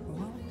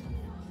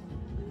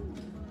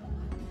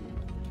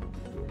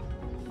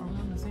 Are we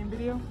on the same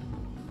video?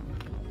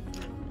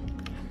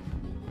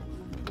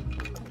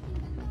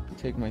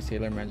 Take my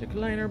Sailor Magic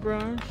liner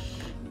brush.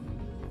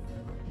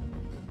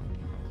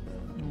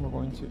 And we're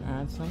going to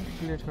add some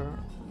glitter.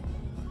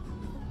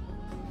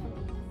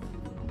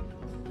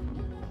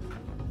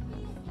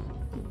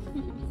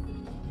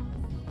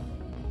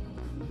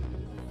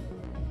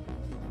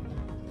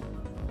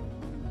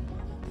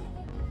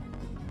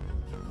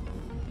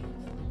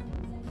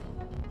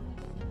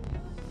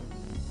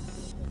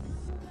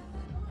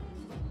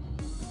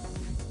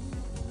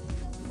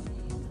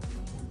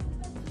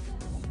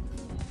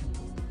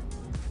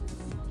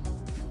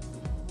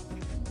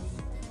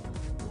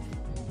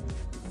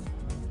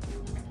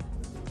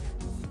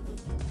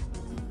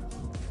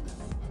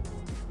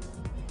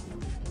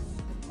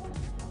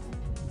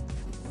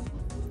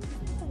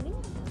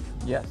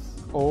 Yes,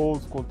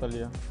 old school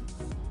Talia.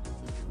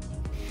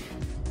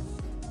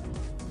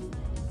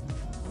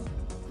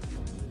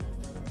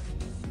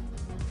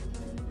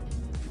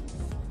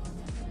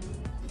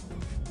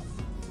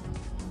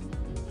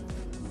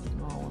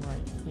 All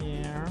right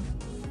here.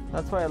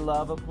 That's why I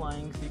love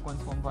applying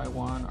sequence 1 by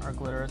 1 our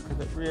glitters, because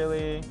it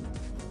really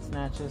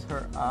snatches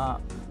her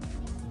up.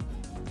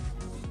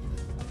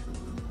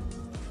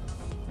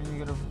 And you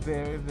get a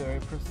very,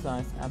 very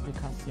precise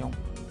application.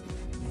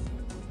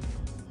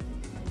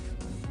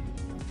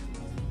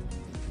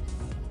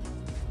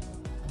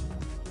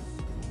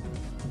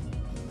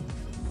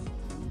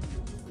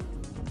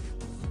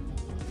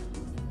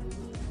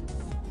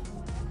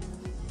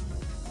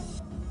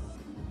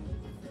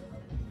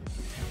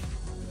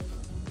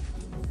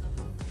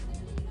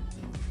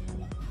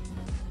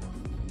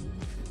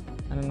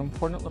 And an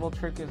important little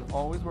trick is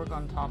always work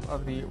on top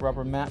of the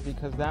rubber mat,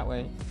 because that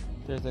way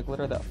there's a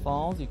glitter that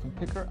falls, you can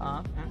pick her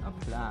up and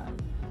apply.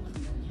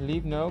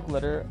 Leave no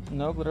glitter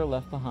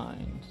left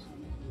behind.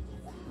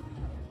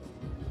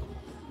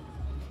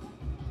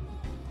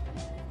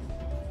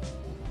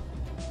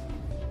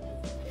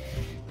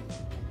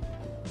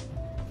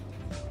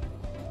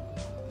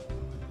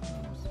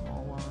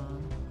 Small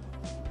one.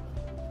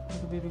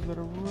 Little baby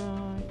glitter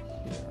right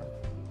here.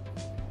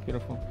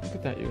 Beautiful. Look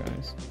at that, you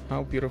guys.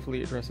 How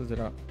beautifully it dresses it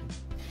up.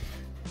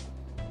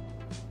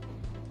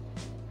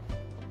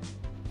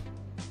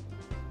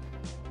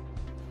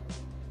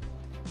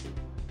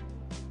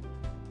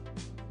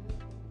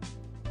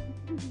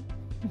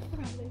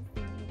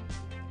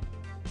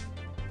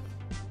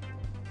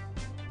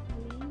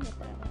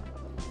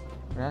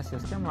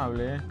 Gracias, qué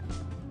amable.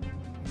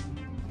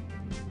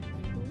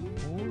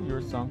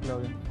 Your song,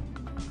 Claudia.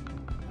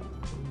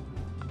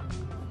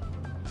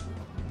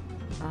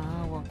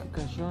 Agua que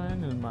cayó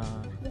en el mar.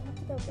 You have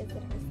to go visit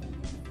her son.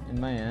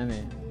 In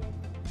Miami.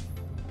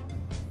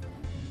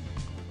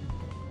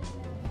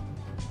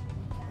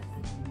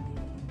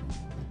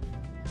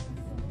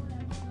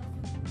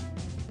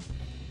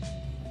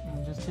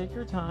 And just take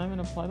your time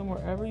and apply them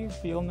wherever you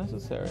feel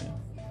necessary.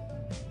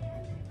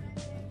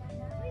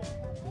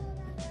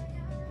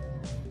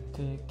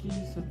 Te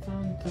quise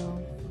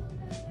tanto.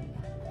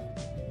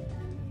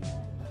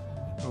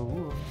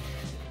 Oh.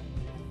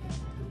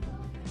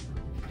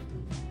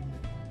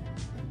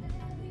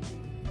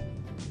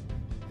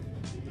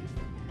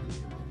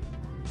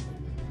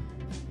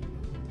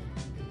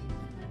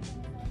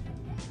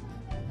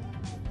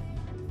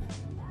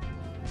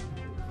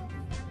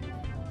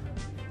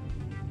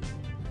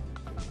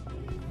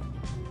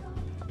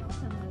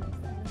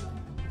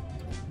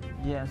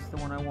 Yes, the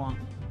one I want.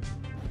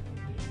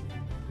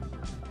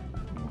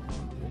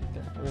 Right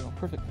there. There we go.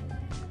 Perfect.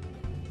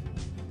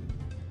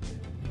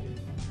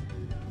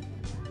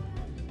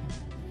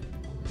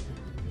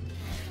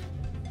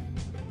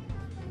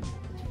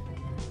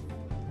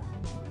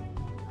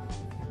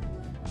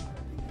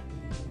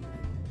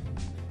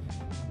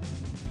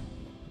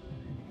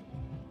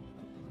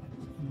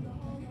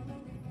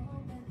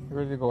 You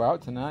ready to go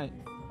out tonight?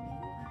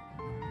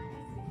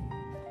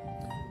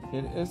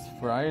 It is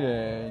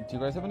Friday. Do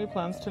you guys have any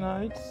plans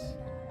tonight?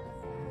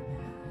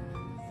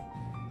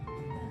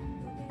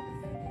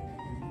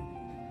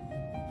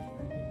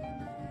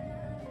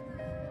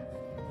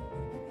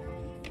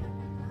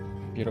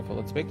 Beautiful.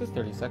 Let's bake this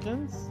 30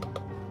 seconds.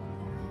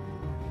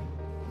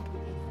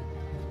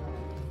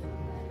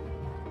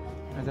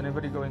 Is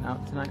anybody going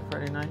out tonight,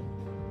 Friday night?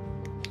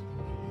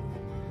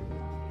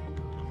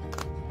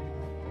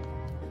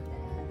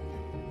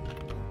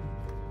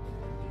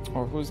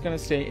 Or who's gonna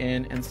stay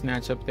in and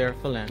snatch up their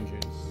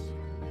phalanges?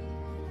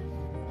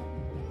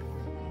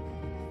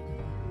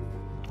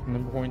 And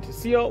then we're going to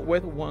seal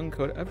with 1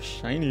 coat of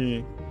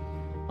shiny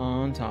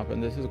on top,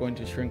 and this is going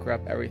to shrink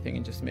wrap everything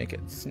and just make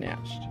it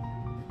snatched.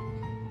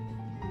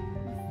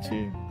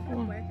 2,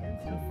 1. Work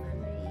until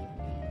Sunday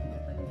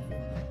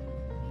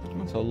evening.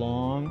 That's a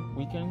long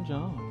weekend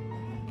job.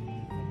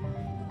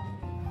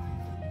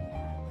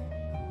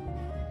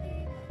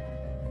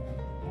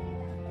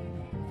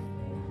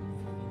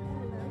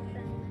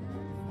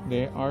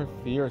 They are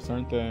fierce,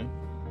 aren't they?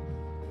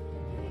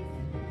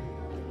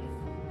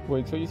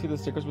 Wait till you see the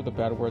stickers with the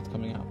bad words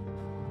coming out.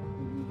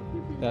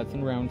 That's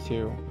in round 2. Did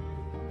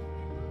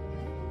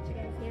you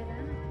guys hear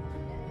that?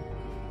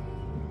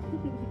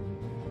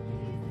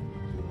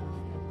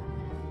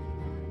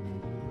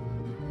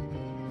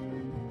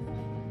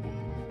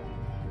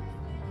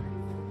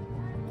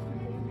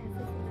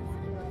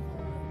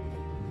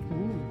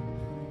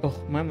 Oh,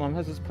 my mom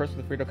has this purse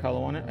with Frida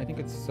Kahlo on it. I think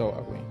it's so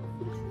ugly.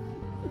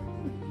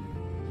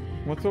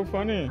 What's so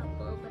funny? But I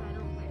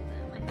don't wear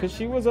them. Because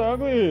she was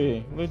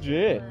ugly.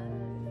 Legit.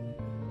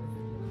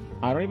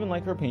 I don't even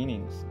like her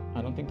paintings.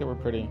 I don't think they were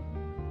pretty.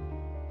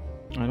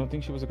 I don't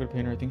think she was a good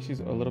painter. I think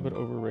she's a little bit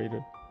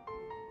overrated.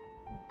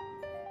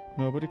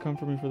 Nobody come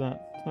for me for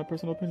that. It's my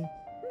personal opinion.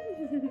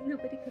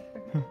 Nobody could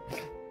for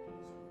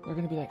They're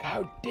going to be like,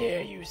 how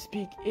dare you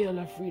speak ill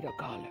of Frida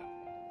Kahlo?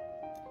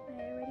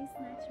 I already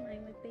snatched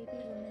mine with baby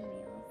woman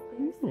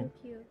nails. They're so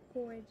cute,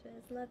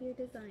 gorgeous. Love your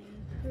design.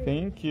 Pretty.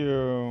 Thank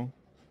you.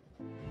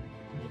 I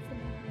need to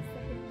make my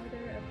second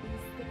order of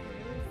these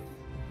stickers.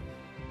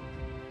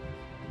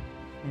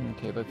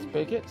 Okay, let's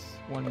bake it.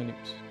 1 minute.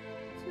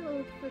 Too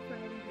old for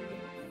Friday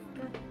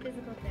night. Got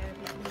physical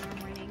therapy tomorrow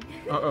morning.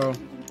 Uh-oh.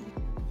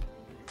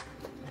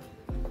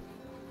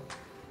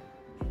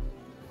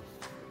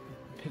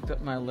 Picked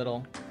up my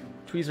little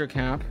tweezer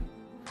cap.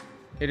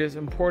 It is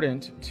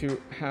important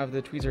to have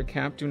the tweezer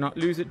cap. Do not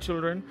lose it,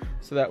 children.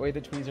 So that way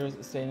the tweezers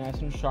stay nice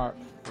and sharp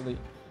for the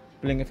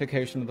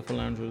blingification of the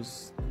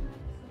phalanges.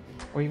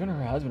 Or even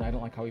her husband. I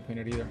don't like how he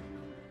painted either.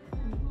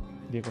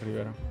 Diego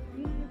Rivera.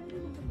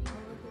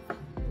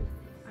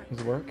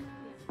 His work?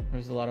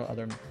 There's a lot of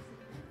other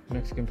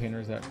Mexican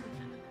painters that...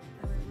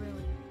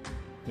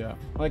 Yeah.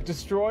 Like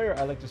Destroyer.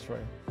 I like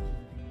Destroyer.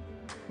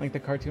 Like the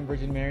cartoon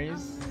Virgin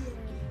Marys.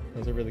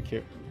 Those are really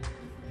cute.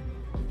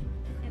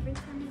 Every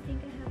time I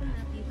think I have enough,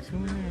 you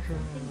come up with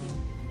something new.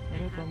 I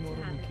have to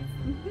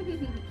have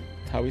it.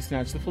 That's how we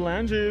snatch the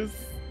phalanges.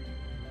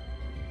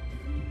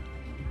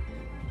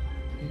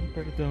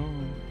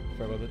 perdón.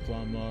 Fuego de tu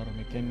amor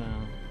me quema.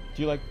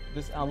 Do you like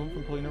this album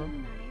from Polina? Nice,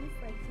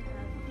 like to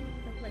have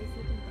the place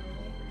you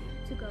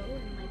can go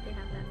and like they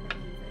have that kind of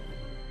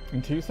music.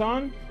 In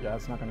Tucson? Yeah,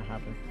 it's not gonna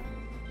happen.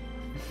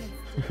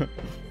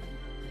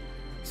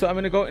 So I'm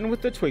gonna go in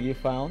with the Twiggy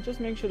file. Just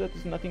make sure that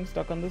there's nothing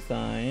stuck on the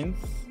sides.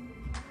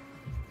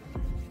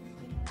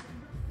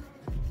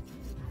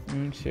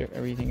 Make sure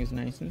everything is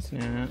nice and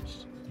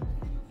snatched.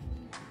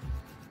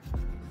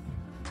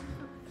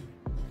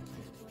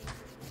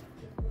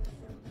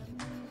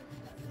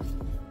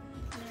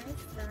 Mary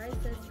Star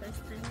says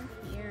first time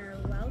here.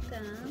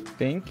 Welcome.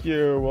 Thank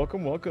you.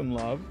 Welcome, welcome,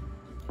 love.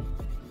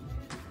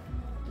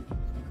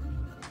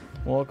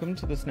 Welcome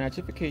to the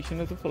snatchification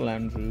of the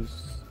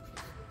phalanges.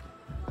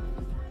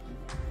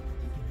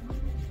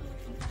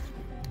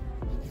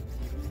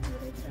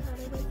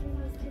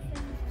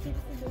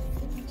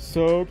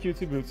 So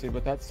cutesy bootsy,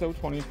 but that's so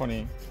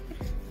 2020.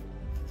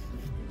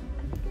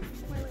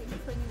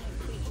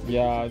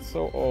 Yeah, it's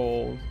so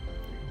old.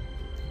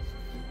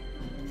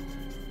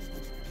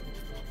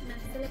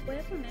 ¿Se le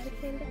puede poner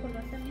gel de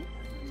color también?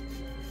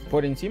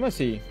 Por encima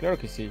sí, claro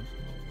que sí.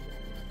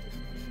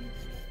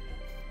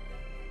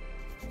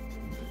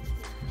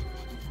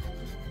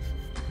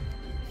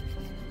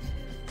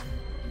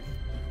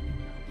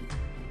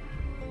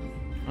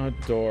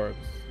 Adorbs.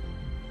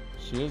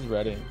 She is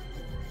ready.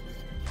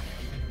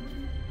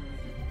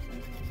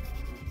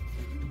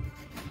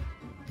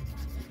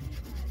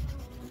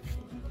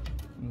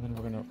 And then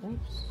we're gonna,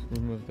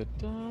 remove the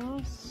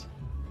dust.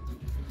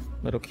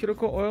 Little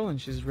cuticle oil,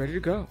 and she's ready to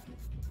go.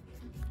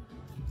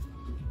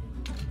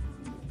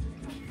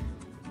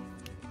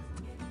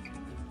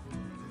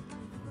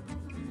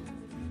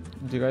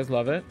 Do you guys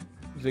love it?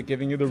 Is it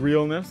giving you the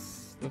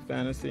realness, the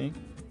fantasy?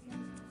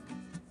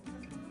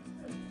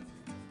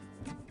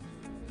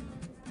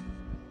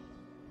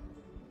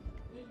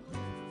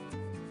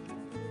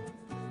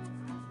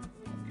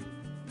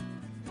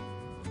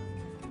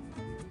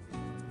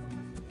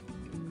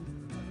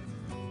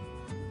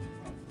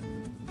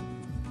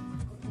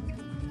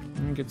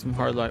 And get some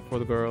hard light for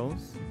the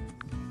girls.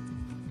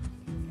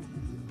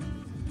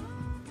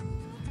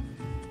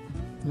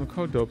 Look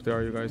how dope they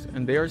are, you guys.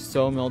 And they are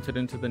so melted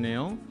into the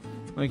nail.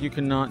 Like, you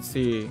cannot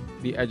see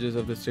the edges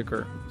of the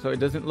sticker. So it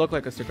doesn't look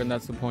like a sticker, and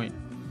that's the point.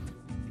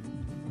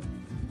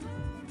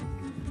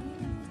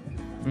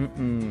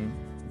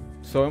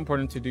 So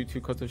important to do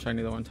 2 coats of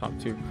shiny though on top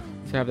too,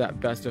 to have that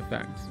best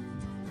effect.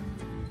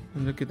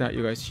 And look at that,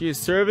 you guys. She is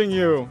serving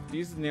you.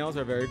 These nails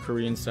are very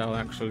Korean style,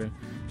 actually.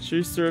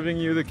 She's serving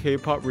you the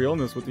K-pop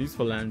realness with these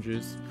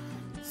phalanges.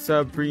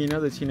 Sabrina,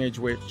 the Teenage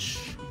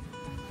Witch.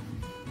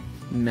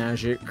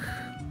 Magic.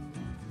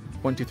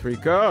 1, 2, 3,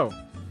 go.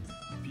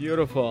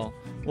 Beautiful.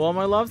 Well,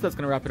 my loves, that's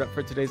going to wrap it up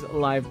for today's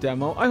live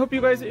demo. I hope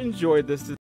you guys enjoyed this.